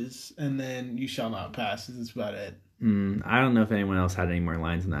precious, and then you shall not pass. That's about it. I don't know if anyone else had any more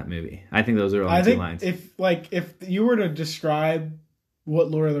lines in that movie. I think those are only two lines. If you were to describe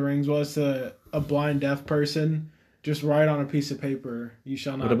what Lord of the Rings was to a blind deaf person, just write on a piece of paper, you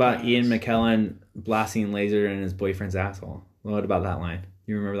shall not pass. What about Ian McKellen blasting laser in his boyfriend's asshole? What about that line?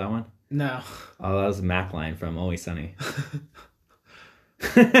 You remember that one? No. Oh, that was a Mac line from Always Sunny.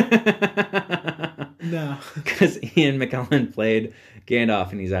 No. Because Ian McKellen played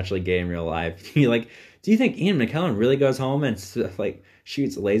Gandalf and he's actually gay in real life. You're like, do you think Ian McKellen really goes home and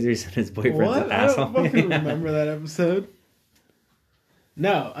shoots lasers in his boyfriend's asshole? I don't fucking remember that episode.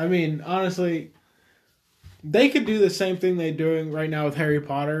 No, I mean, honestly, they could do the same thing they're doing right now with Harry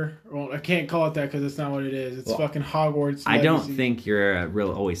Potter. Well, I can't call it that because it's not what it is. It's fucking Hogwarts Legacy. I don't think you're a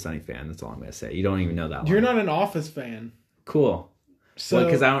real Always Sunny fan. That's all I'm going to say. You don't even know that one. You're not an Office fan. Cool. So,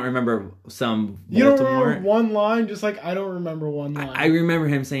 because I don't remember some Baltimore. You don't remember one line, just like I don't remember one line. I remember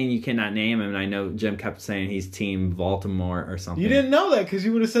him saying you cannot name him, and I know Jim kept saying he's Team Baltimore or something. You didn't know that because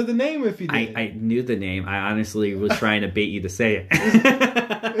you would have said the name if you did. I knew the name. I honestly was trying to bait you to say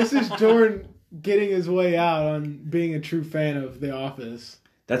it. This is Jordan getting his way out on being a true fan of The Office.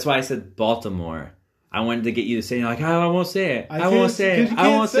 That's why I said Baltimore. I wanted to get you to say, like, I won't say it. I won't say it. I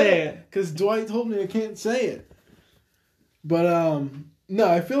won't say it. Because Dwight told me I can't say it. But, no,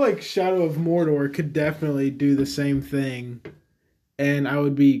 I feel like Shadow of Mordor could definitely do the same thing, and I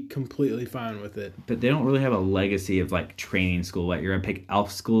would be completely fine with it. But they don't really have a legacy of, like, training school. What, you're going to pick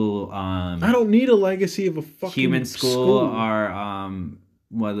elf school? I don't need a legacy of a fucking human school. Or,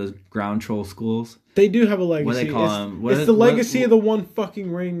 one of those ground troll schools. They do have a legacy. What do they call them? It's the legacy of the one fucking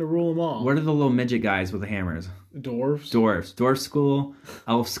ring to rule them all. What are the little midget guys with the hammers? Dwarves. Dwarf school,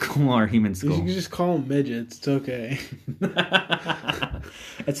 elf school, or human school? You can just call them midgets. It's okay.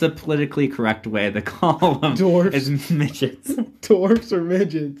 It's a politically correct way to call them dwarves. Is midgets. Dwarfs or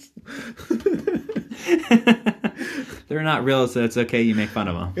midgets. They're not real, so it's okay. You make fun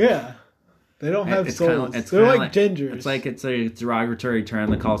of them. Yeah. They don't have souls. They're like gingers. It's like it's a derogatory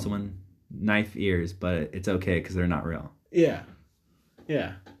term to call someone knife ears, but it's okay because they're not real. Yeah.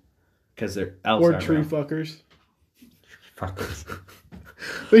 Yeah. Because they're elves. Or tree fuckers. Fuckers.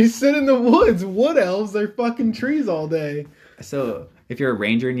 They sit in the woods. Wood elves, they're fucking trees all day. So if you're a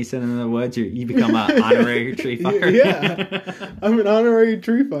ranger and you sit in the woods, you become an honorary tree fucker. Yeah. I'm an honorary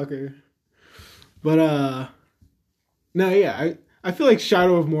tree fucker. But, no, yeah. I feel like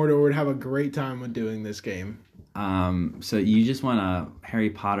Shadow of Mordor would have a great time with doing this game. So you just want a Harry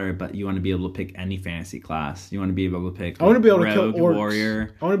Potter, but you want to be able to pick any fantasy class. You want to be able to pick. I want to be able to kill orcs.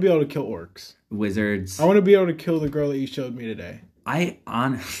 Warrior. I want to be able to kill orcs. Wizards. I want to be able to kill the girl that you showed me today. I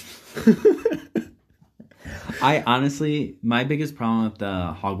honestly, my biggest problem with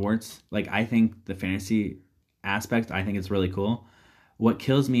the Hogwarts, like I think the fantasy aspect, I think it's really cool. What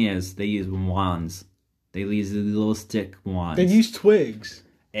kills me is they use wands. They use the little stick wands. They use twigs.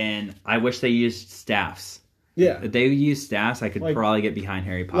 And I wish they used staffs. Yeah. If they use staffs, I could probably get behind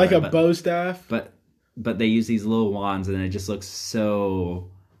Harry Potter. Like a bow staff? But they use these little wands and it just looks so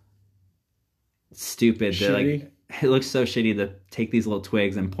stupid. Shitty. It looks so shitty to take these little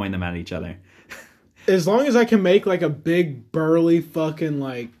twigs and point them at each other. As long as I can make like a big burly fucking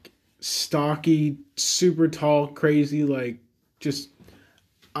like stocky, super tall, crazy, like just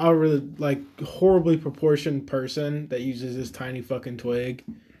a really like horribly proportioned person that uses this tiny fucking twig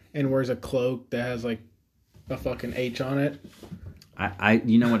and wears a cloak that has like a fucking H on it.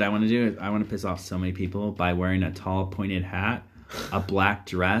 You know what I want to do? I want to piss off so many people by wearing a tall pointed hat, a black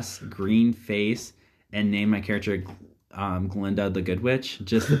dress, green face, and name my character Glinda the Good Witch,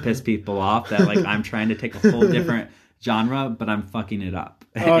 just to piss people off that like I'm trying to take a whole different genre, but I'm fucking it up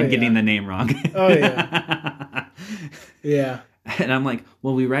and getting the name wrong. Oh yeah. Yeah. And I'm like,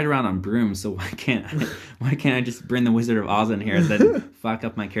 well, we ride around on brooms, so why can't I just bring the Wizard of Oz in here and then fuck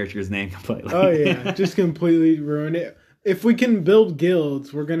up my character's name completely? Oh yeah, just completely ruin it. If we can build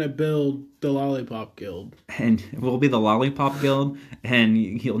guilds, we're gonna build the Lollipop Guild. And we'll be the Lollipop Guild, and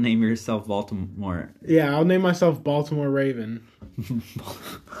you'll name yourself Baltimore. Yeah, I'll name myself Baltimore Raven.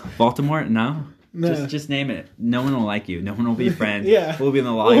 Baltimore? No? No. Just name it. No one will like you. No one will be friends. Yeah. We'll be in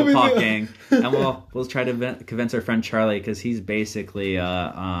the Lollipop Gang, and we'll try to convince our friend Charlie, because he's basically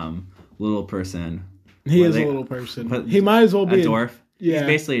a little person. He is a little person. He might as well be a dwarf. Yeah. He's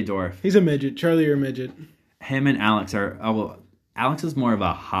basically a dwarf. He's a midget. Charlie, you're a midget. Him and Alex are... Oh, well, Alex is more of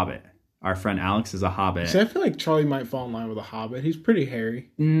a hobbit. Our friend Alex is a hobbit. See, I feel like Charlie might fall in line with a hobbit. He's pretty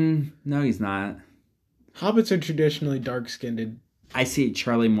hairy. No, he's not. Hobbits are traditionally dark-skinned. I see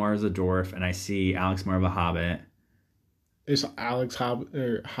Charlie more as a dwarf, and I see Alex more of a hobbit. Is Alex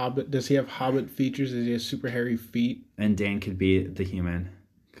hobbit? Does he have hobbit features? Does he have super hairy feet? And Dane could be the human,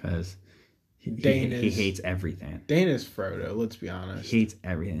 because he hates everything. Dane is Frodo, let's be honest. He hates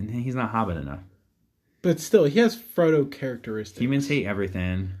everything. He's not hobbit enough. But still, he has Frodo characteristics. Humans hate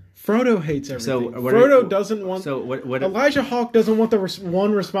everything. Frodo hates everything. Frodo doesn't want... So what Elijah Hawke doesn't want the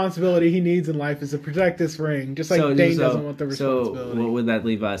one responsibility he needs in life is to protect this ring. Just like Dane doesn't want the responsibility. So what would that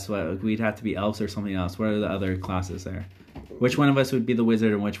leave us? We'd have to be elves or something else. What are the other classes there? Which one of us would be the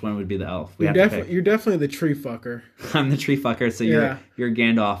wizard and which one would be the elf? You're definitely the tree fucker. I'm the tree fucker, so you're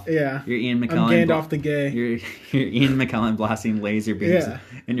Gandalf. Yeah. You're Ian McKellen. I'm Gandalf the gay. You're Ian McKellen blasting laser beams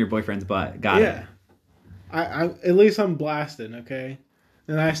in your boyfriend's butt. Got it. I at least I'm blasting, okay?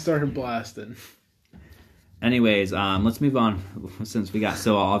 And I started blasting. Anyways, let's move on, since we got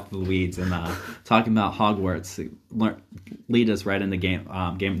so off the weeds and talking about Hogwarts. Lead us right into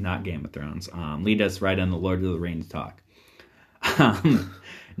not Game of Thrones. Lead us right into Lord of the Rings talk.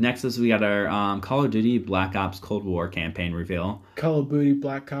 Next is we got our Call of Duty Black Ops Cold War campaign reveal. Call of Duty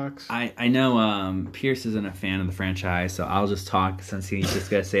Blackhawks. I know Pierce isn't a fan of the franchise, so I'll just talk since he's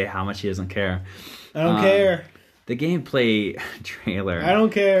just gonna say how much he doesn't care. I don't care. The gameplay trailer I don't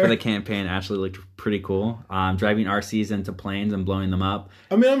care for the campaign actually looked pretty cool. Driving RCs into planes and blowing them up.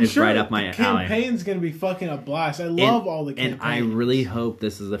 I mean, I'm sure right up my the campaign's going to be fucking a blast. I love all the campaigns. And I really hope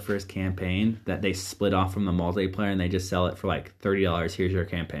this is the first campaign that they split off from the multiplayer and they just sell it for like $30. Here's your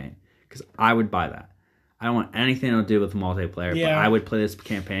campaign. Because I would buy that. I don't want anything to do with the multiplayer, but I would play this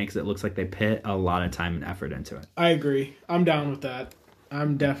campaign because it looks like they put a lot of time and effort into it. I agree. I'm down with that.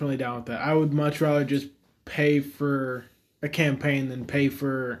 I'm definitely down with that. I would much rather just pay for a campaign than pay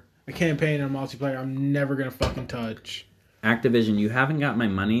for a campaign and a multiplayer I'm never going to fucking touch. Activision, you haven't got my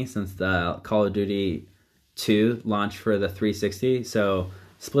money since the Call of Duty 2 launched for the 360, so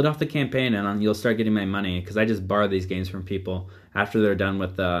split off the campaign and you'll start getting my money, because I just borrow these games from people after they're done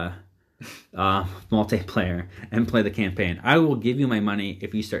with the multiplayer and play the campaign. I will give you my money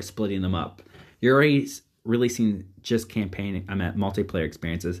if you start splitting them up. You're already releasing just multiplayer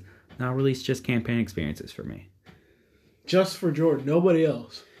experiences. Now release just campaign experiences for me. Just for Jordan, nobody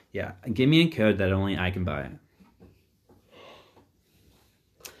else. Yeah, give me a code that only I can buy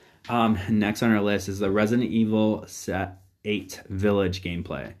it. Next on our list is the Resident Evil 8 Village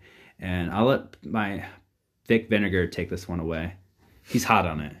gameplay. And I'll let my Vic Vinegar take this one away. He's hot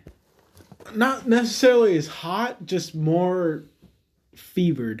on it. Not necessarily as hot, just more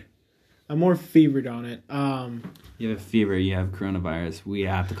fevered. I'm more fevered on it. You have a fever, you have coronavirus. We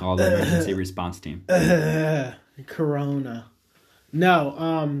have to call the emergency response team. Corona.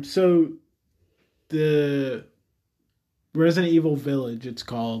 No, so the Resident Evil Village, it's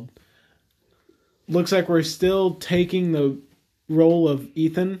called, looks like we're still taking the role of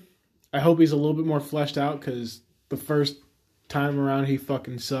Ethan. I hope he's a little bit more fleshed out, because the first time around he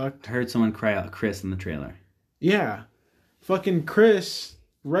fucking sucked. I heard someone cry out Chris in the trailer. Yeah. Fucking Chris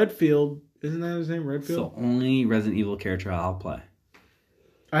Redfield, isn't that his name, Redfield? It's the only Resident Evil character I'll play.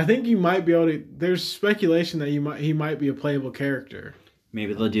 I think you might be able to... There's speculation that he might be a playable character.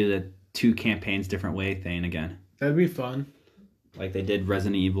 Maybe they'll do the 2 campaigns different way thing again. That'd be fun. Like they did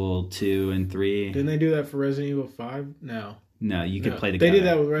Resident Evil 2 and 3. Didn't they do that for Resident Evil 5? No. No, you could play together. They did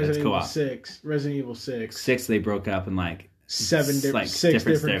that with Resident Evil 6. Resident Evil 6. 6, they broke up in like... six different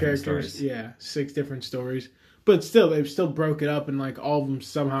characters. Stories. Yeah, 6 different stories. But still, they still broke it up and like all of them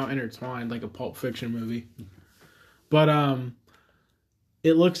somehow intertwined, like a Pulp Fiction movie. But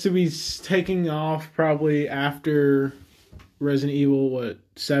it looks to be taking off probably after Resident Evil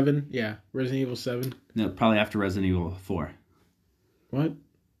 7? Yeah, Resident Evil 7. No, probably after Resident Evil 4. What?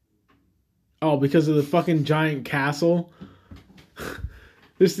 Oh, because of the fucking giant castle.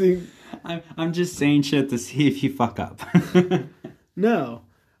 This thing. I'm just saying shit to see if you fuck up. No.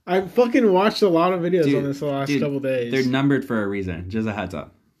 I fucking watched a lot of videos on this the last couple days. They're numbered for a reason. Just a heads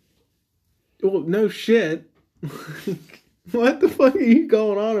up. Well, no shit. What the fuck are you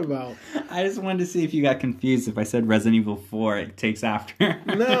going on about? I just wanted to see if you got confused if I said Resident Evil 4, it takes after.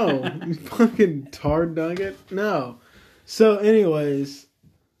 No, you fucking tard nugget. No. So, anyways,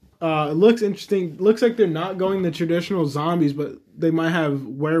 it looks interesting. Looks like they're not going the traditional zombies, but they might have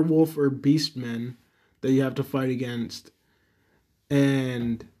werewolf or beastmen that you have to fight against.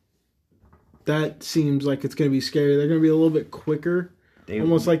 And that seems like it's going to be scary. They're going to be a little bit quicker.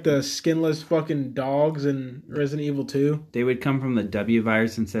 Almost like the skinless fucking dogs in Resident Evil 2. They would come from the W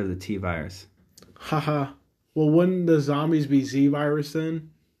virus instead of the T virus. Haha. Well, wouldn't the zombies be Z virus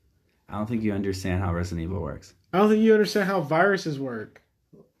then? I don't think you understand how Resident Evil works. I don't think you understand how viruses work.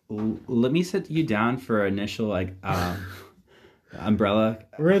 Let me sit you down for initial Umbrella.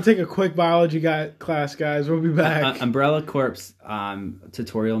 We're going to take a quick biology class, guys. We'll be back. Umbrella Corps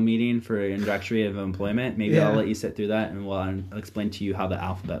tutorial meeting for introductory of employment. Maybe I'll let you sit through that and I'll explain to you how the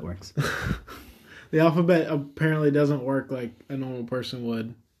alphabet works. The alphabet apparently doesn't work like a normal person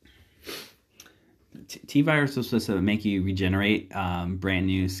would. T-virus was supposed to make you regenerate brand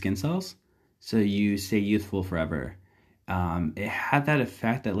new skin cells, so you stay youthful forever. It had that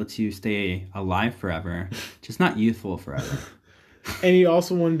effect that lets you stay alive forever, just not youthful forever. And he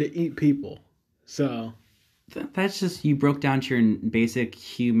also wanted to eat people. So that's just, you broke down to your basic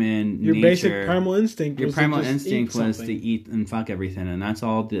human your nature. Basic primal instinct. Your was primal to just instinct eat was something. to eat and fuck everything, and that's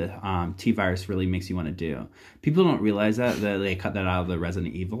all the T-virus really makes you want to do. People don't realize that they cut that out of the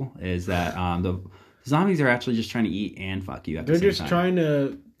Resident Evil, is that the zombies are actually just trying to eat and fuck you at the They're same just time. trying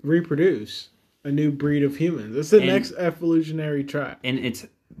to reproduce a new breed of humans. It's the next evolutionary track. And it's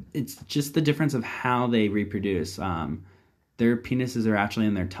just the difference of how they reproduce. Their penises are actually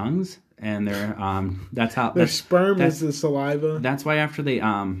in their tongues, and their Their sperm is the saliva. That's why after they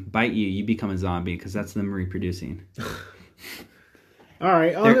bite you, you become a zombie, because that's them reproducing. All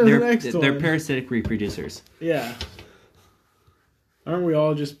right, on to the next one. They're parasitic reproducers. Yeah. Aren't we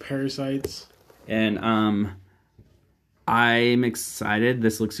all just parasites? And I'm excited.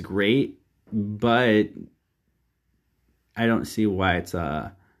 This looks great, but I don't see why it's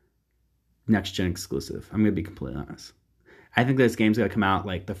a next gen exclusive. I'm gonna be completely honest. I think this game's gonna come out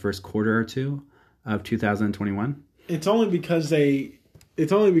like the first quarter or two of 2021. It's only because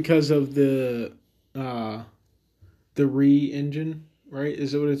of the re-engine, right?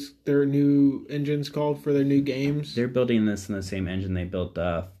 Is it what their new engine's called for their new games? They're building this in the same engine they built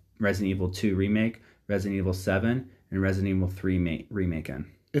Resident Evil 2 remake, Resident Evil 7, and Resident Evil 3 remake in.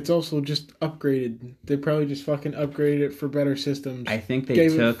 It's also just upgraded. They probably just fucking upgraded it for better systems. I think they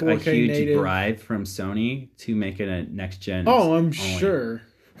took a huge native bribe from Sony to make it a next gen. Oh, I'm sure.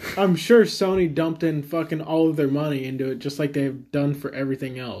 I'm sure Sony dumped in fucking all of their money into it, just like they've done for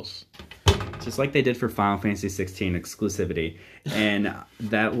everything else. Just like they did for Final Fantasy 16 exclusivity. And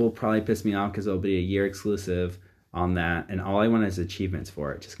that will probably piss me off because it'll be a year exclusive on that. And all I want is achievements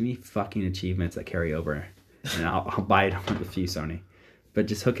for it. Just give me fucking achievements that carry over. And I'll buy it with you, Sony. But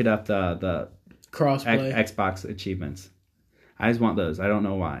just hook it up the crossplay Xbox achievements. I just want those. I don't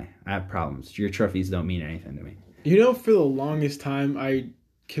know why. I have problems. Your trophies don't mean anything to me. You know, for the longest time, I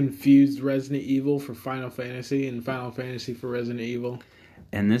confused Resident Evil for Final Fantasy and Final Fantasy for Resident Evil.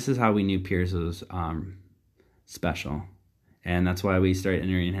 And this is how we knew Pierce was special. And that's why we started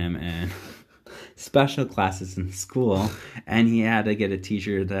entering him in special classes in school. And he had to get a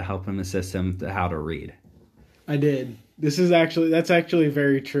teacher to help him assist him to how to read. I did. That's actually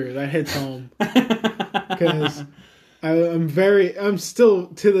very true. That hits home. Because I'm still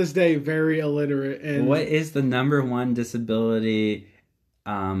to this day very illiterate. And what is the number one disability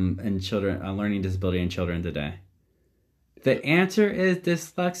in children, learning disability in children today? The answer is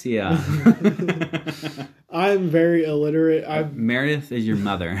dyslexia. I'm very illiterate. Meredith is your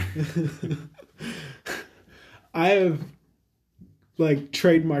mother. I have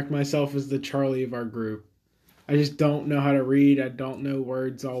trademarked myself as the Charlie of our group. I just don't know how to read. I don't know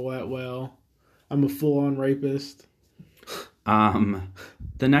words all that well. I'm a full-on rapist.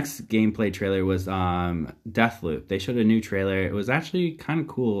 The next gameplay trailer was Deathloop. They showed a new trailer. It was actually kind of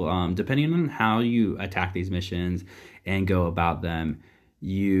cool. Depending on how you attack these missions and go about them,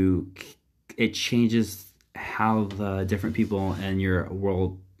 it changes how the different people in your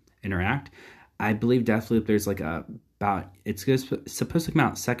world interact. I believe Deathloop, there's it's supposed to come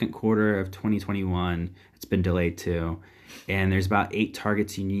out second quarter of 2021. It's been delayed too. And there's about 8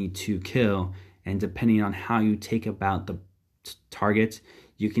 targets you need to kill. And depending on how you take about the targets,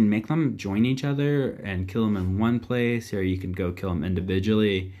 you can make them join each other and kill them in one place, or you can go kill them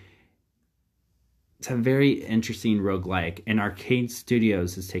individually. It's a very interesting roguelike, and Arcade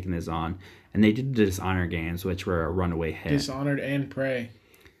Studios has taken this on, and they did the Dishonored games, which were a runaway hit. Dishonored and Prey.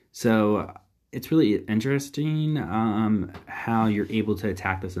 So it's really interesting how you're able to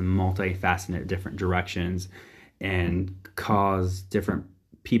attack this in multifaceted different directions and cause different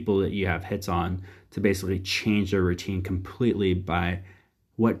people that you have hits on to basically change their routine completely by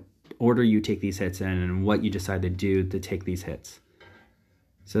what order you take these hits in and what you decide to do to take these hits.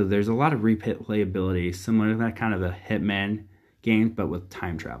 So there's a lot of replayability, similar to that kind of a Hitman game, but with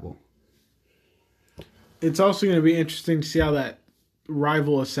time travel. It's also going to be interesting to see how that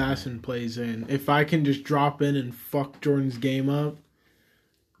rival assassin plays in. If I can just drop in and fuck Jordan's game up,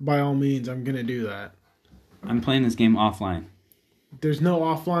 by all means, I'm going to do that. I'm playing this game offline. There's no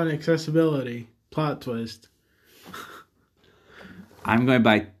offline accessibility. Plot twist. I'm going to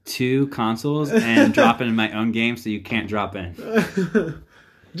buy 2 consoles and drop it in my own game so you can't drop in.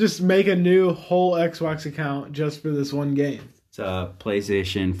 Just make a new whole Xbox account just for this one game. It's a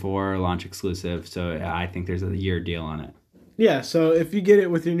PlayStation 4 launch exclusive, so I think there's a year deal on it. Yeah, so if you get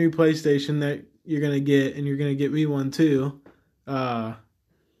it with your new PlayStation that you're going to get, and you're going to get me one too, I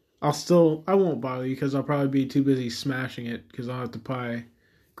won't bother you because I'll probably be too busy smashing it because I'll have to buy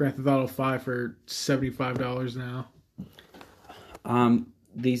Grand Theft Auto 5 for $75 now.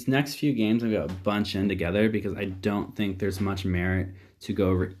 These next few games I'm going to bunch in together because I don't think there's much merit to go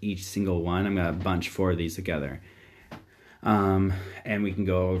over each single one. I'm going to bunch 4 of these together. And we can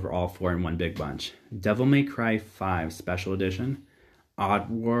go over all 4 in one big bunch. Devil May Cry 5 Special Edition,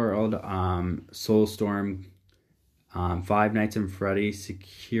 Oddworld, Soulstorm, Five Nights at Freddy's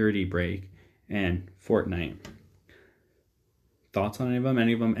Security Break, and Fortnite. Thoughts on any of them?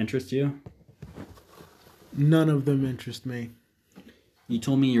 Any of them interest you? None of them interest me. You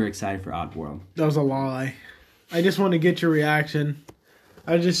told me you were excited for Oddworld. That was a lie. I just want to get your reaction.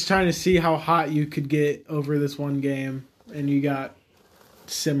 I was just trying to see how hot you could get over this one game, and you got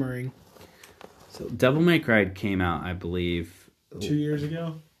simmering. So Devil May Cry came out, I believe, 2 years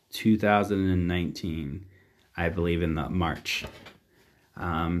ago? 2019, I believe, in the March.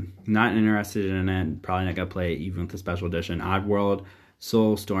 Not interested in it. Probably not going to play it even with the special edition. Oddworld,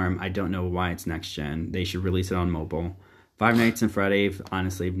 Soulstorm, I don't know why it's next gen. They should release it on mobile. Five Nights at Freddy's,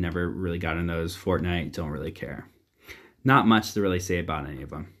 honestly, I've never really gotten those. Fortnite, don't really care. Not much to really say about any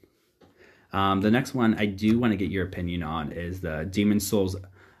of them. The next one I do want to get your opinion on is the Demon's Souls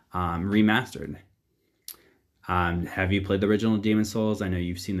remastered. Have you played the original Demon's Souls? I know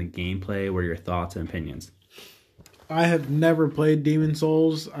you've seen the gameplay. What are your thoughts and opinions? I have never played Demon's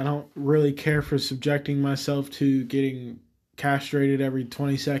Souls. I don't really care for subjecting myself to getting castrated every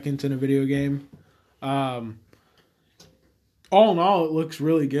 20 seconds in a video game. All in all, it looks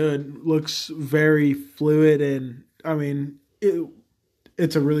really good. Looks very fluid, and I mean,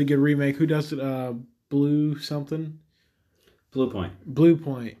 it's a really good remake. Who does it? Blue something? Blue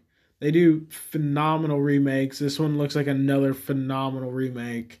Point. They do phenomenal remakes. This one looks like another phenomenal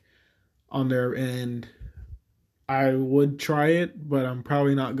remake on their end. I would try it, but I'm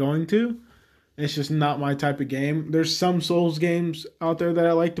probably not going to. It's just not my type of game. There's some Souls games out there that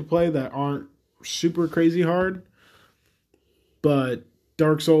I like to play that aren't super crazy hard. But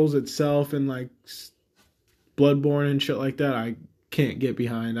Dark Souls itself and like Bloodborne and shit like that, I can't get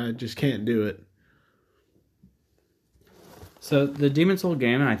behind. I just can't do it. So the Demon's Souls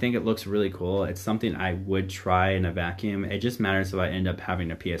game, I think it looks really cool. It's something I would try in a vacuum. It just matters if I end up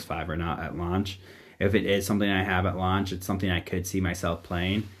having a PS5 or not at launch. If it is something I have at launch, it's something I could see myself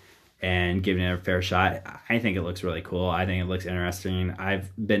playing and giving it a fair shot. I think it looks really cool. I think it looks interesting.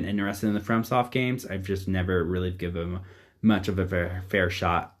 I've been interested in the FromSoft games. I've just never really given them much of a fair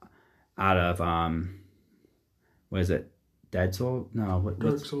shot out of what is it? Dead Soul? No,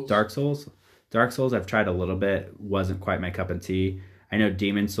 Dark Souls. Dark Souls I've tried a little bit, wasn't quite my cup of tea. I know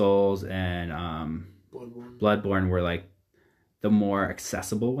Demon's Souls and Bloodborne were like the more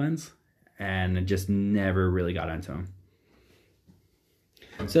accessible ones, and I just never really got into them.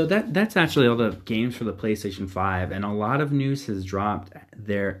 So that's actually all the games for the PlayStation 5, and a lot of news has dropped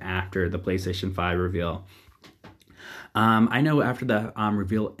there after the PlayStation 5 reveal. I know after the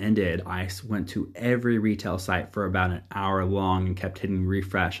reveal ended, I went to every retail site for about an hour long and kept hitting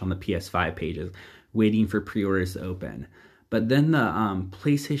refresh on the PS5 pages, waiting for pre-orders to open. But then the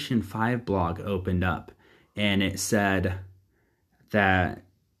PlayStation 5 blog opened up, and it said that,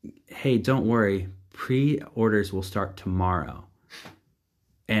 hey, don't worry, pre-orders will start tomorrow.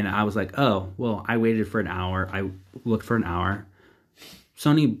 And I was like, oh, well, I waited for an hour. I looked for an hour.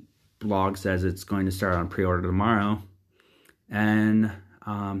 Sony blog says it's going to start on pre-order tomorrow. And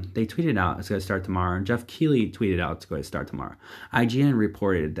they tweeted out it's going to start tomorrow. And Jeff Keighley tweeted out it's going to start tomorrow. IGN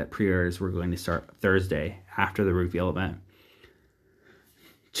reported that pre-orders were going to start Thursday after the reveal event.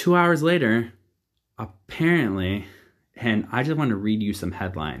 2 hours later, apparently, and I just want to read you some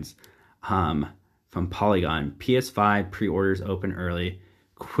headlines. from Polygon. PS5 pre-orders open early.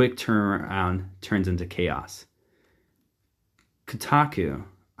 Quick turnaround turns into chaos. Kotaku,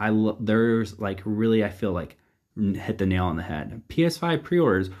 there's like really, I feel like hit the nail on the head. PS5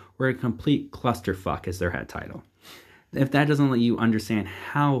 pre-orders were a complete clusterfuck is their head title. If that doesn't let you understand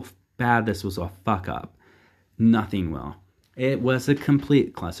how bad this was a fuck up, nothing will. It was a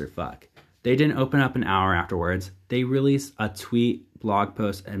complete clusterfuck. They didn't open up an hour afterwards. They released a tweet, blog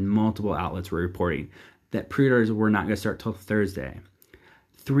post, and multiple outlets were reporting that pre-orders were not going to start till Thursday.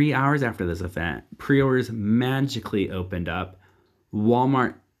 3 hours after this event, pre-orders magically opened up.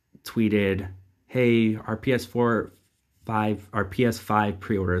 Walmart tweeted, hey, our PS5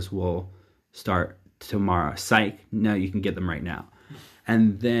 pre-orders will start tomorrow. Psych, no, you can get them right now.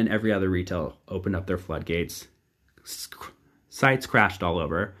 And then every other retail opened up their floodgates. Sites crashed all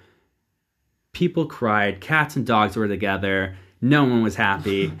over. People cried. Cats and dogs were together. No one was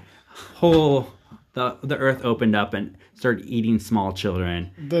happy. The earth opened up and started eating small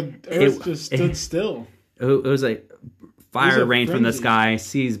children. The earth just stood still. It was like fire rained from the sky.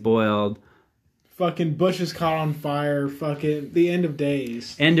 Seas boiled. Fucking bushes caught on fire. Fucking the end of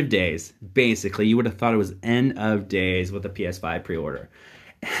days. End of days. Basically, you would have thought it was end of days with the PS5 pre-order.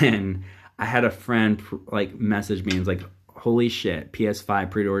 And I had a friend like message me and was like, holy shit, PS5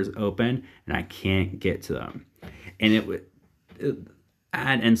 pre-orders open and I can't get to them. And it would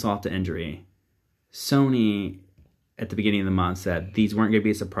add insult to injury. Sony at the beginning of the month said these weren't going to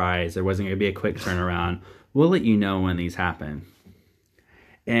be a surprise. There wasn't going to be a quick turnaround. We'll let you know when these happen.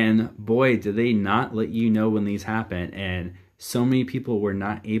 And boy, did they not let you know when these happen. And so many people were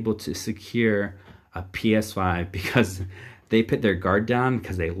not able to secure a PS5 because they put their guard down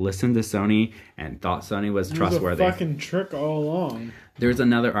because they listened to Sony and thought Sony was trustworthy. It was a fucking trick all along. There's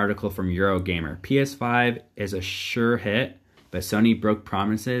another article from Eurogamer. PS5 is a sure hit, but Sony broke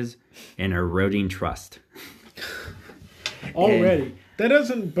promises and eroding trust. Already. That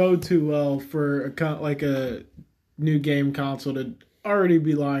doesn't bode too well for a new game console to already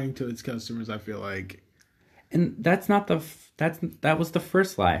be lying to its customers, I feel like. And that was the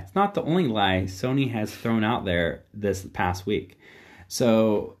first lie. It's not the only lie Sony has thrown out there this past week.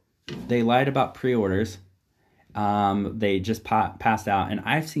 So they lied about pre-orders. They just passed out. And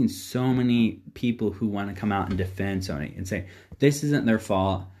I've seen so many people who want to come out and defend Sony and say, this isn't their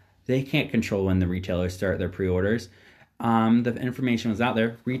fault. They can't control when the retailers start their pre-orders. The information was out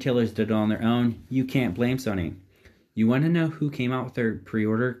there. Retailers did it on their own. You can't blame Sony. You want to know who came out with their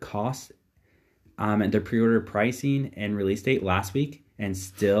pre-order costs and their pre-order pricing and release date last week, and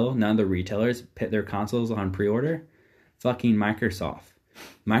still none of the retailers put their consoles on pre-order? Fucking Microsoft.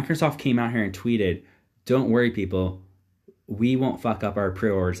 Microsoft came out here and tweeted, don't worry, people. We won't fuck up our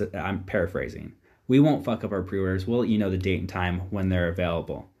pre-orders. I'm paraphrasing. We won't fuck up our pre-orders. We'll let you know the date and time when they're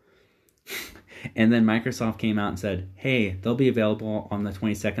available. And then Microsoft came out and said, hey, they'll be available on the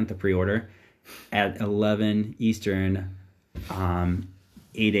 22nd to pre-order at 11 Eastern,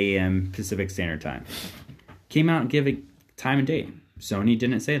 8 a.m. Pacific Standard Time. Came out and gave a time and date. Sony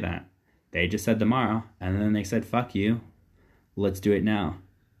didn't say that. They just said tomorrow, and then they said, fuck you. Let's do it now.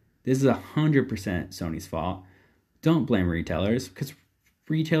 This is 100% Sony's fault. Don't blame retailers, because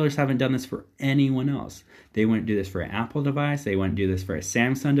retailers haven't done this for anyone else. They wouldn't do this for an Apple device. They wouldn't do this for a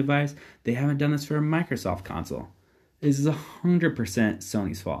Samsung device. They haven't done this for a Microsoft console. This is 100%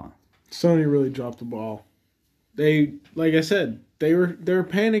 Sony's fault. Sony really dropped the ball. They, like I said, they were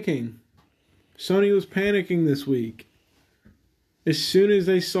panicking. Sony was panicking this week. As soon as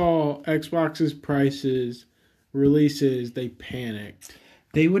they saw Xbox's prices, releases, they panicked.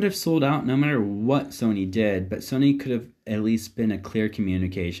 They would have sold out no matter what Sony did, but Sony could have at least been a clear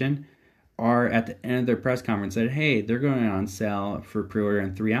communication, or at the end of their press conference said, hey, they're going on sale for pre-order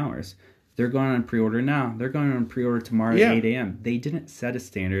in 3 hours. They're going on pre-order now. They're going on pre-order tomorrow at 8 a.m. They didn't set a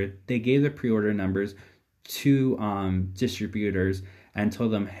standard. They gave the pre-order numbers to distributors and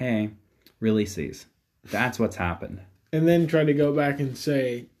told them, hey, release these. That's what's happened. And then tried to go back and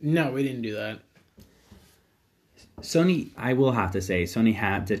say, no, we didn't do that. Sony, I will have to say,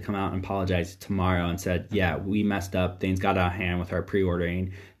 Sony did come out and apologize tomorrow and said, yeah, we messed up. Things got out of hand with our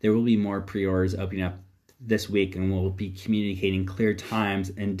pre-ordering. There will be more pre-orders opening up this week, and we'll be communicating clear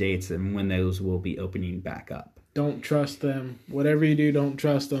times and dates and when those will be opening back up. Don't trust them. Whatever you do, don't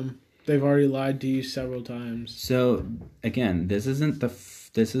trust them. They've already lied to you several times. So, again, this is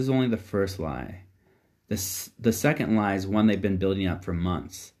only the first lie. The second lie is one they've been building up for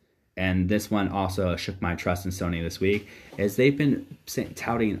months. And this one also shook my trust in Sony this week, is they've been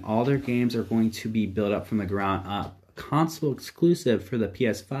touting all their games are going to be built up from the ground up, console exclusive for the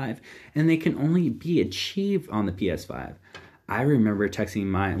PS5, and they can only be achieved on the PS5. I remember texting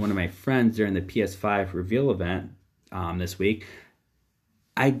one of my friends during the PS5 reveal event this week.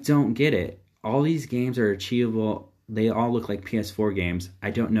 I don't get it. All these games are achievable. They all look like PS4 games.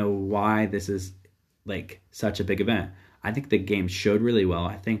 I don't know why this is like such a big event. I think the game showed really well.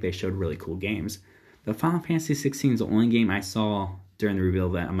 I think they showed really cool games. The Final Fantasy 16 is the only game I saw during the reveal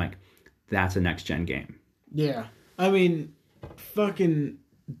event. I'm like, that's a next-gen game. Yeah. I mean, fucking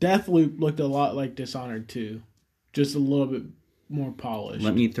Deathloop looked a lot like Dishonored 2. Just a little bit more polished.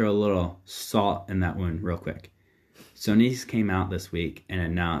 Let me throw a little salt in that one real quick. Sony's came out this week and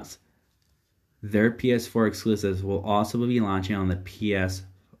announced their PS4 exclusives will also be launching on the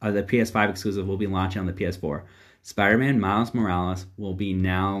the PS5 exclusive will be launching on the PS4. Spider-Man Miles Morales will be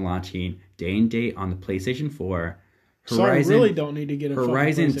now launching day and date on the PlayStation 4. So I really don't need to get a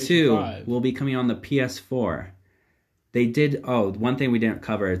Horizon 2 5. will be coming on the PS4. They did, one thing we didn't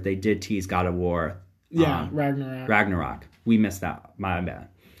cover is they did tease God of War. Yeah, Ragnarok. Ragnarok. We missed that. My bad.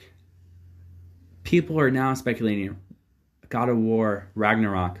 People are now speculating God of War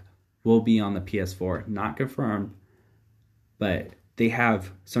Ragnarok will be on the PS4. Not confirmed, but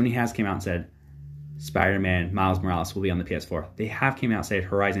Sony has came out and said Spider-Man Miles Morales will be on the PS4. They have came out and said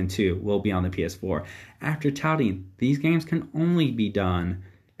Horizon 2 will be on the PS4. After touting, these games can only be done,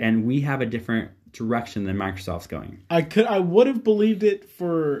 and we have a different direction than Microsoft's going. I would have believed it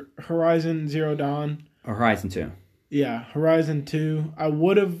for Horizon Zero Dawn. Or Horizon 2. Yeah, Horizon 2. I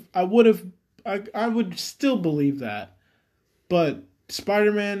would still believe that. But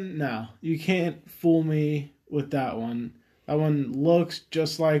Spider-Man, no. You can't fool me with that one. That one looks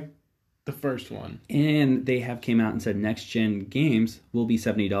just like the first one. And they have came out and said next-gen games will be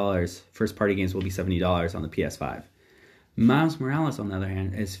 $70. First-party games will be $70 on the PS5. Miles Morales, on the other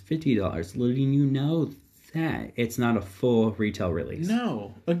hand, is $50, letting you know that it's not a full retail release.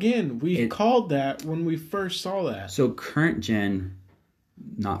 No. Again, we called that when we first saw that. So current-gen,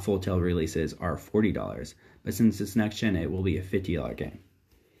 not full-tail releases, are $40. But since it's next-gen, it will be a $50 game.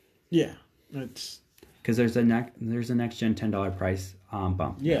 Yeah. It's... Because there's a next-gen $10 price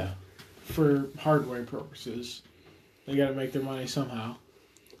bump. Yeah. For hardware purposes. They got to make their money somehow.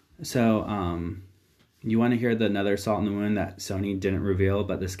 So, you want to hear another salt in the wound that Sony didn't reveal,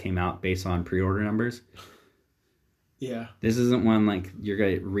 but this came out based on pre-order numbers? Yeah. This isn't one like you're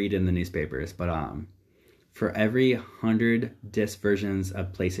going to read in the newspapers, but for every 100 disc versions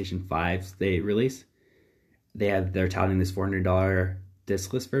of PlayStation 5 they release, they're touting this $400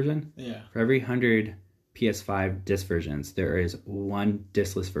 discless version. Yeah. For every 100 PS5 disc versions, there is one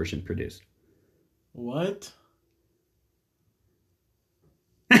discless version produced. What?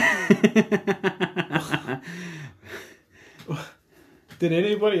 Did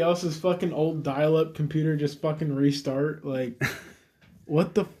anybody else's fucking old dial-up computer just fucking restart? Like,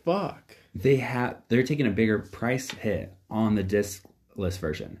 what the fuck? They're taking a bigger price hit on the discless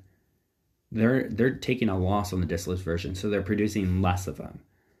version. They're taking a loss on the discless version, so they're producing less of them.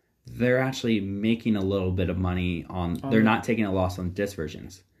 They're actually making a little bit of money they're not taking a loss on disc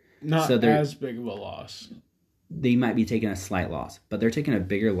versions. Not as big of a loss. They might be taking a slight loss, but they're taking a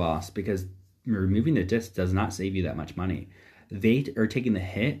bigger loss because removing the disc does not save you that much money. They are taking the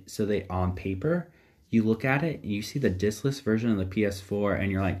hit, so on paper, you look at it, you see the discless version of the PS4,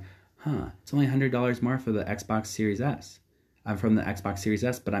 and you're like, it's only $100 more for the Xbox Series S. I'm from the Xbox Series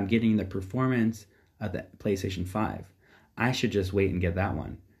S, but I'm getting the performance of the PlayStation 5. I should just wait and get that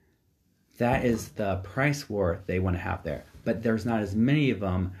one. That is the price war they want to have there. But there's not as many of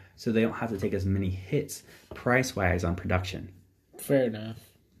them, so they don't have to take as many hits price-wise on production. Fair enough.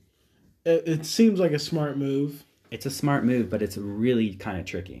 It seems like a smart move. It's a smart move, but it's really kind of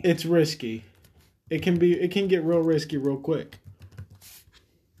tricky. It's risky. It can get real risky real quick.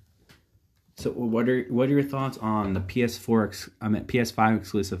 So what are your thoughts on the PS5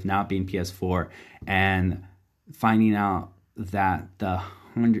 exclusive now being PS4 and finding out that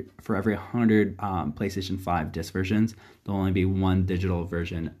for every 100 PlayStation 5 disc versions, there'll only be one digital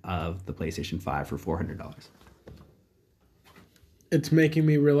version of the PlayStation 5 for $400? It's making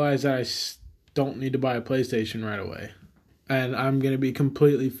me realize that I don't need to buy a PlayStation right away. And I'm going to be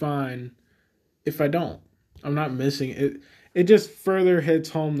completely fine if I don't. I'm not missing it. It just further hits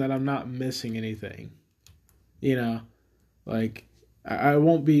home that I'm not missing anything. You know, like I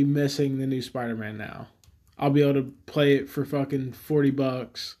won't be missing the new Spider-Man now. I'll be able to play it for fucking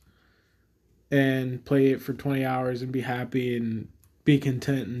 $40 and play it for 20 hours and be happy and be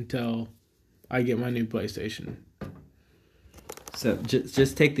content until I get my new PlayStation. So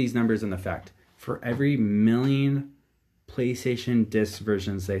just take these numbers in effect. For every million PlayStation disc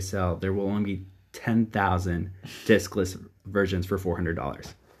versions they sell, there will only be 10,000 discless versions for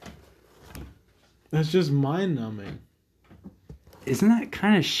 $400. That's just mind-numbing. Isn't that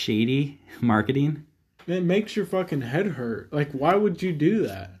kind of shady marketing? It makes your fucking head hurt. Like, why would you do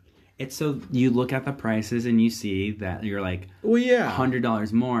that? It's so you look at the prices and you see that you're like, Well, yeah.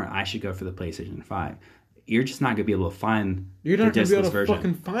 $100 more, I should go for the PlayStation 5. You're just not going to be able to find You're not the going to be able discless to version.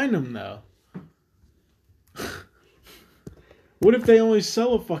 fucking find them, though. What if they only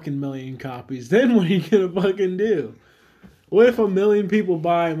sell a fucking million copies? Then what are you going to fucking do? What if 1 million people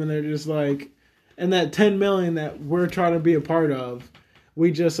buy them and they're just like, and that 10 million that we're trying to be a part of,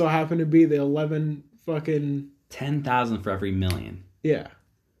 we just so happen to be the 11 fucking... 10,000 for every million. Yeah.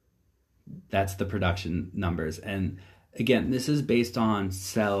 That's the production numbers. And again, this is based on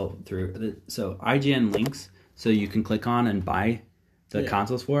sell through. So IGN links, so you can click on and buy the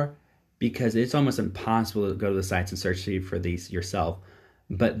consoles for, because it's almost impossible to go to the sites and search for these yourself.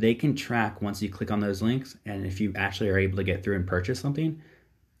 But they can track once you click on those links, and if you actually are able to get through and purchase something.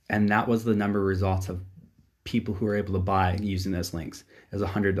 And that was the number of results of people who were able to buy using those links. It was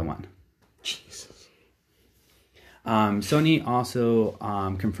 100 to 1. Jesus. Sony also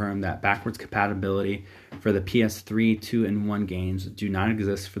confirmed that backwards compatibility for the PS3 2 and 1 games do not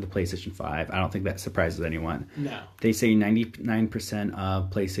exist for the PlayStation 5. I don't think that surprises anyone. No. They say 99%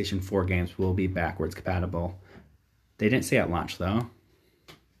 of PlayStation 4 games will be backwards compatible. They didn't say at launch, though.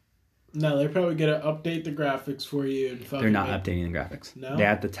 No, they're probably going to update the graphics for you. And fucking They're not updating the graphics. No? They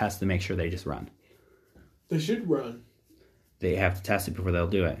have to test to make sure they just run. They should run. They have to test it before they'll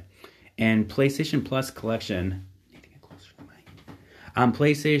do it. And PlayStation Plus Collection...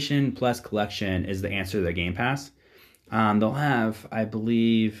 PlayStation Plus Collection is the answer to the Game Pass. They'll have, I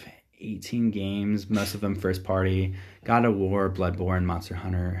believe, 18 games, most of them first party. God of War, Bloodborne, Monster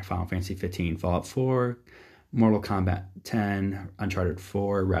Hunter, Final Fantasy 15, Fallout 4, Mortal Kombat 10, Uncharted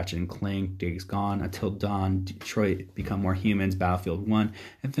 4, Ratchet & Clank, Days Gone, Until Dawn, Detroit Become More Humans, Battlefield 1,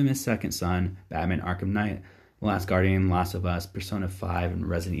 Infamous Second Son, Batman Arkham Knight, The Last Guardian, Last of Us, Persona 5, and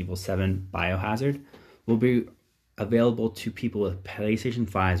Resident Evil 7 Biohazard will be available to people with PlayStation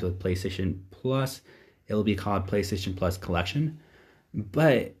 5s with PlayStation Plus. It'll be called PlayStation Plus Collection.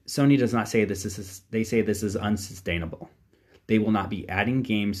 But Sony does not say this is, they say this is unsustainable. They will not be adding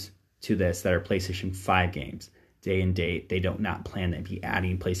games to this that are PlayStation 5 games day and date. They don't not plan to be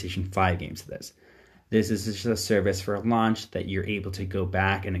adding PlayStation 5 games to this. This is just a service for a launch that you're able to go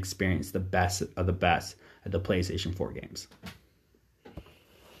back and experience the best of the PlayStation 4 games.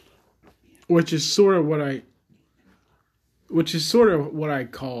 Which is sort of what I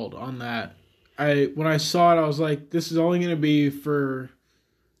called on that. When I saw it, I was like, this is only going to be for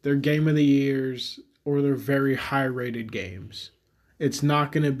their Game of the Years or their very high-rated games. It's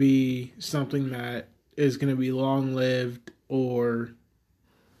not going to be something that is going to be long-lived or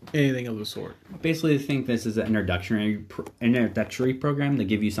anything of the sort. Basically, I think this is an introductory program to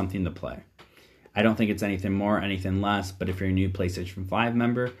give you something to play. I don't think it's anything more, anything less, but if you're a new PlayStation 5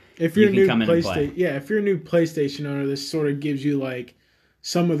 member, if you're you can come in and play. Yeah, if you're a new PlayStation owner, this sort of gives you like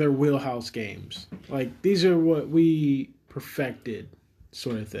some of their wheelhouse games. Like, these are what we perfected,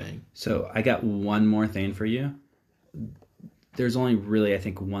 sort of thing. So I got one more thing for you. There's only really, I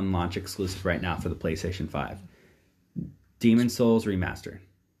think, one launch exclusive right now for the PlayStation 5. Demon's Souls Remastered.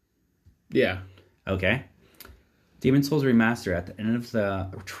 Yeah. Okay. Demon's Souls Remastered, at the end of the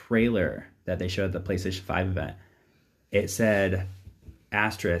trailer that they showed at the PlayStation 5 event, it said,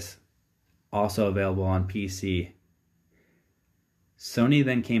 asterisk, also available on PC. Sony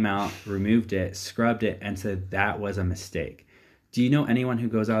then came out, removed it, scrubbed it, and said that was a mistake. Do you know anyone who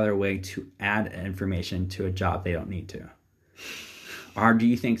goes out of their way to add information to a job they don't need to? Or do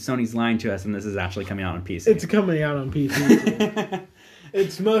you think Sony's lying to us and this is actually coming out on PC? It's coming out on PC.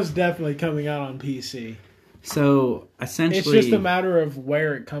 It's most definitely coming out on PC. So, essentially... It's just a matter of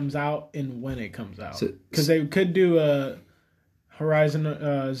where it comes out and when it comes out. Because they could do a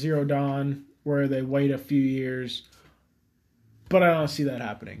Horizon Zero Dawn where they wait a few years. But I don't see that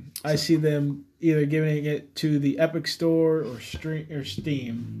happening. I see them either giving it to the Epic Store or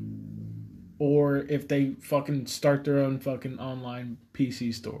Steam. Or if they fucking start their own fucking online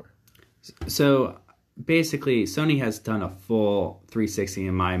PC store. So, basically, Sony has done a full 360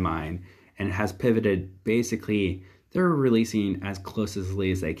 in my mind and has pivoted. Basically, they're releasing as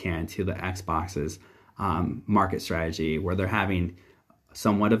closely as they can to the Xbox's market strategy, where they're having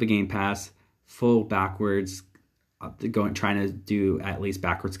somewhat of a Game Pass, full backwards, trying to do at least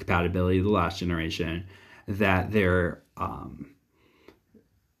backwards compatibility of the last generation, that they're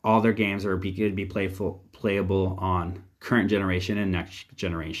all their games are going to be playable on current generation and next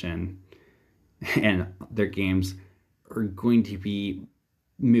generation, and their games are going to be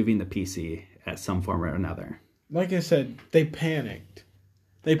moving the PC at some form or another. Like I said, they panicked.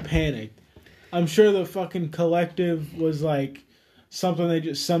 I'm sure the fucking collective was like,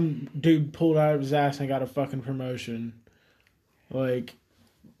 something some dude pulled out of his ass and got a fucking promotion. Like,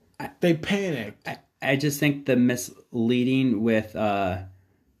 they panicked. I just think the misleading with the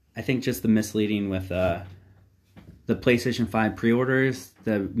PlayStation 5 pre-orders,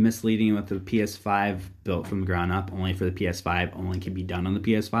 the misleading with the PS5 built from the ground up only for the PS5, only can be done on the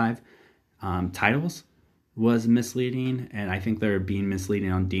PS5 titles was misleading, and I think they're being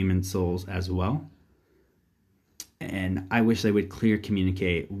misleading on Demon's Souls as well. And I wish they would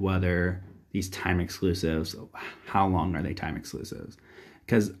communicate whether these time exclusives, how long are they time exclusives?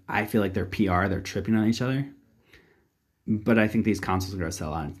 Because I feel like their PR, they're tripping on each other. But I think these consoles are going to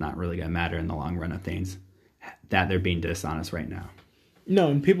sell out. It's not really going to matter in the long run of things that they're being dishonest right now. No,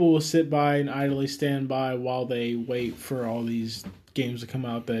 and people will sit by and idly stand by while they wait for all these games to come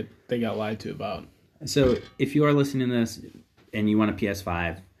out that they got lied to about. So if you are listening to this and you want a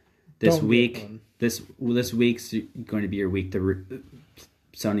PS5, this week's going to be your week to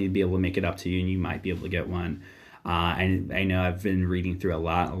Sony to be able to make it up to you, and you might be able to get one. And I know I've been reading through a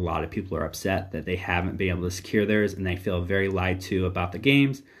lot of people are upset that they haven't been able to secure theirs, and they feel very lied to about the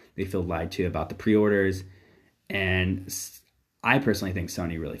games. They feel lied to about the pre-orders. And I personally think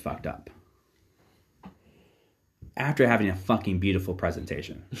Sony really fucked up. After having a fucking beautiful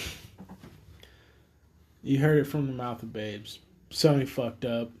presentation. You heard it from the mouth of babes. Sony fucked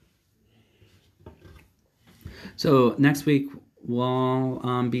up. So next week,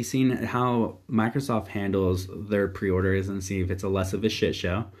 we'll be seeing how Microsoft handles their pre-orders and see if it's a less of a shit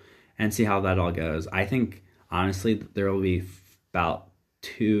show and see how that all goes. I think, honestly, there will be about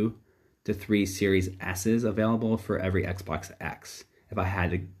 2 to 3 Series S's available for every Xbox X, if I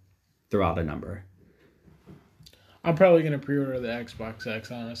had to throw out a number. I'm probably going to pre-order the Xbox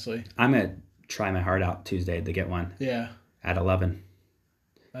X, honestly. I'm going to try my heart out Tuesday to get one. Yeah. At 11.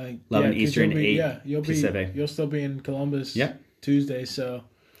 I think 11 Eastern, 8 Pacific. You'll still be in Columbus Yep. Tuesday, so.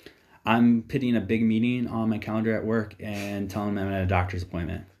 I'm putting a big meeting on my calendar at work and telling them I'm at a doctor's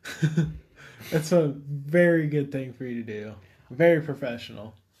appointment. That's a very good thing for you to do. Very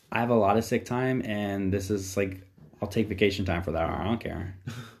professional. I have a lot of sick time, and this is like, I'll take vacation time for that. I don't care.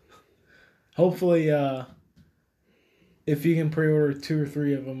 Hopefully, if you can pre-order 2 or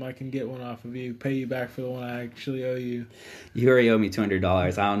 3 of them, I can get one off of you, pay you back for the one I actually owe you. You already owe me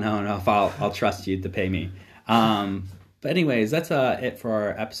 $200. I don't know if I'll trust you to pay me. But anyways, that's it for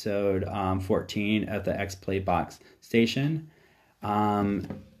our episode 14 at the X-Play Box Station.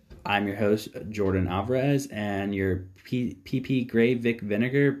 I'm your host, Jordan Alvarez, and your PP Gray Vic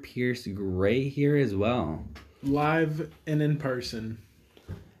Vinegar, Pierce Gray here as well. Live and in person.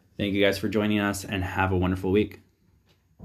 Thank you guys for joining us, and have a wonderful week.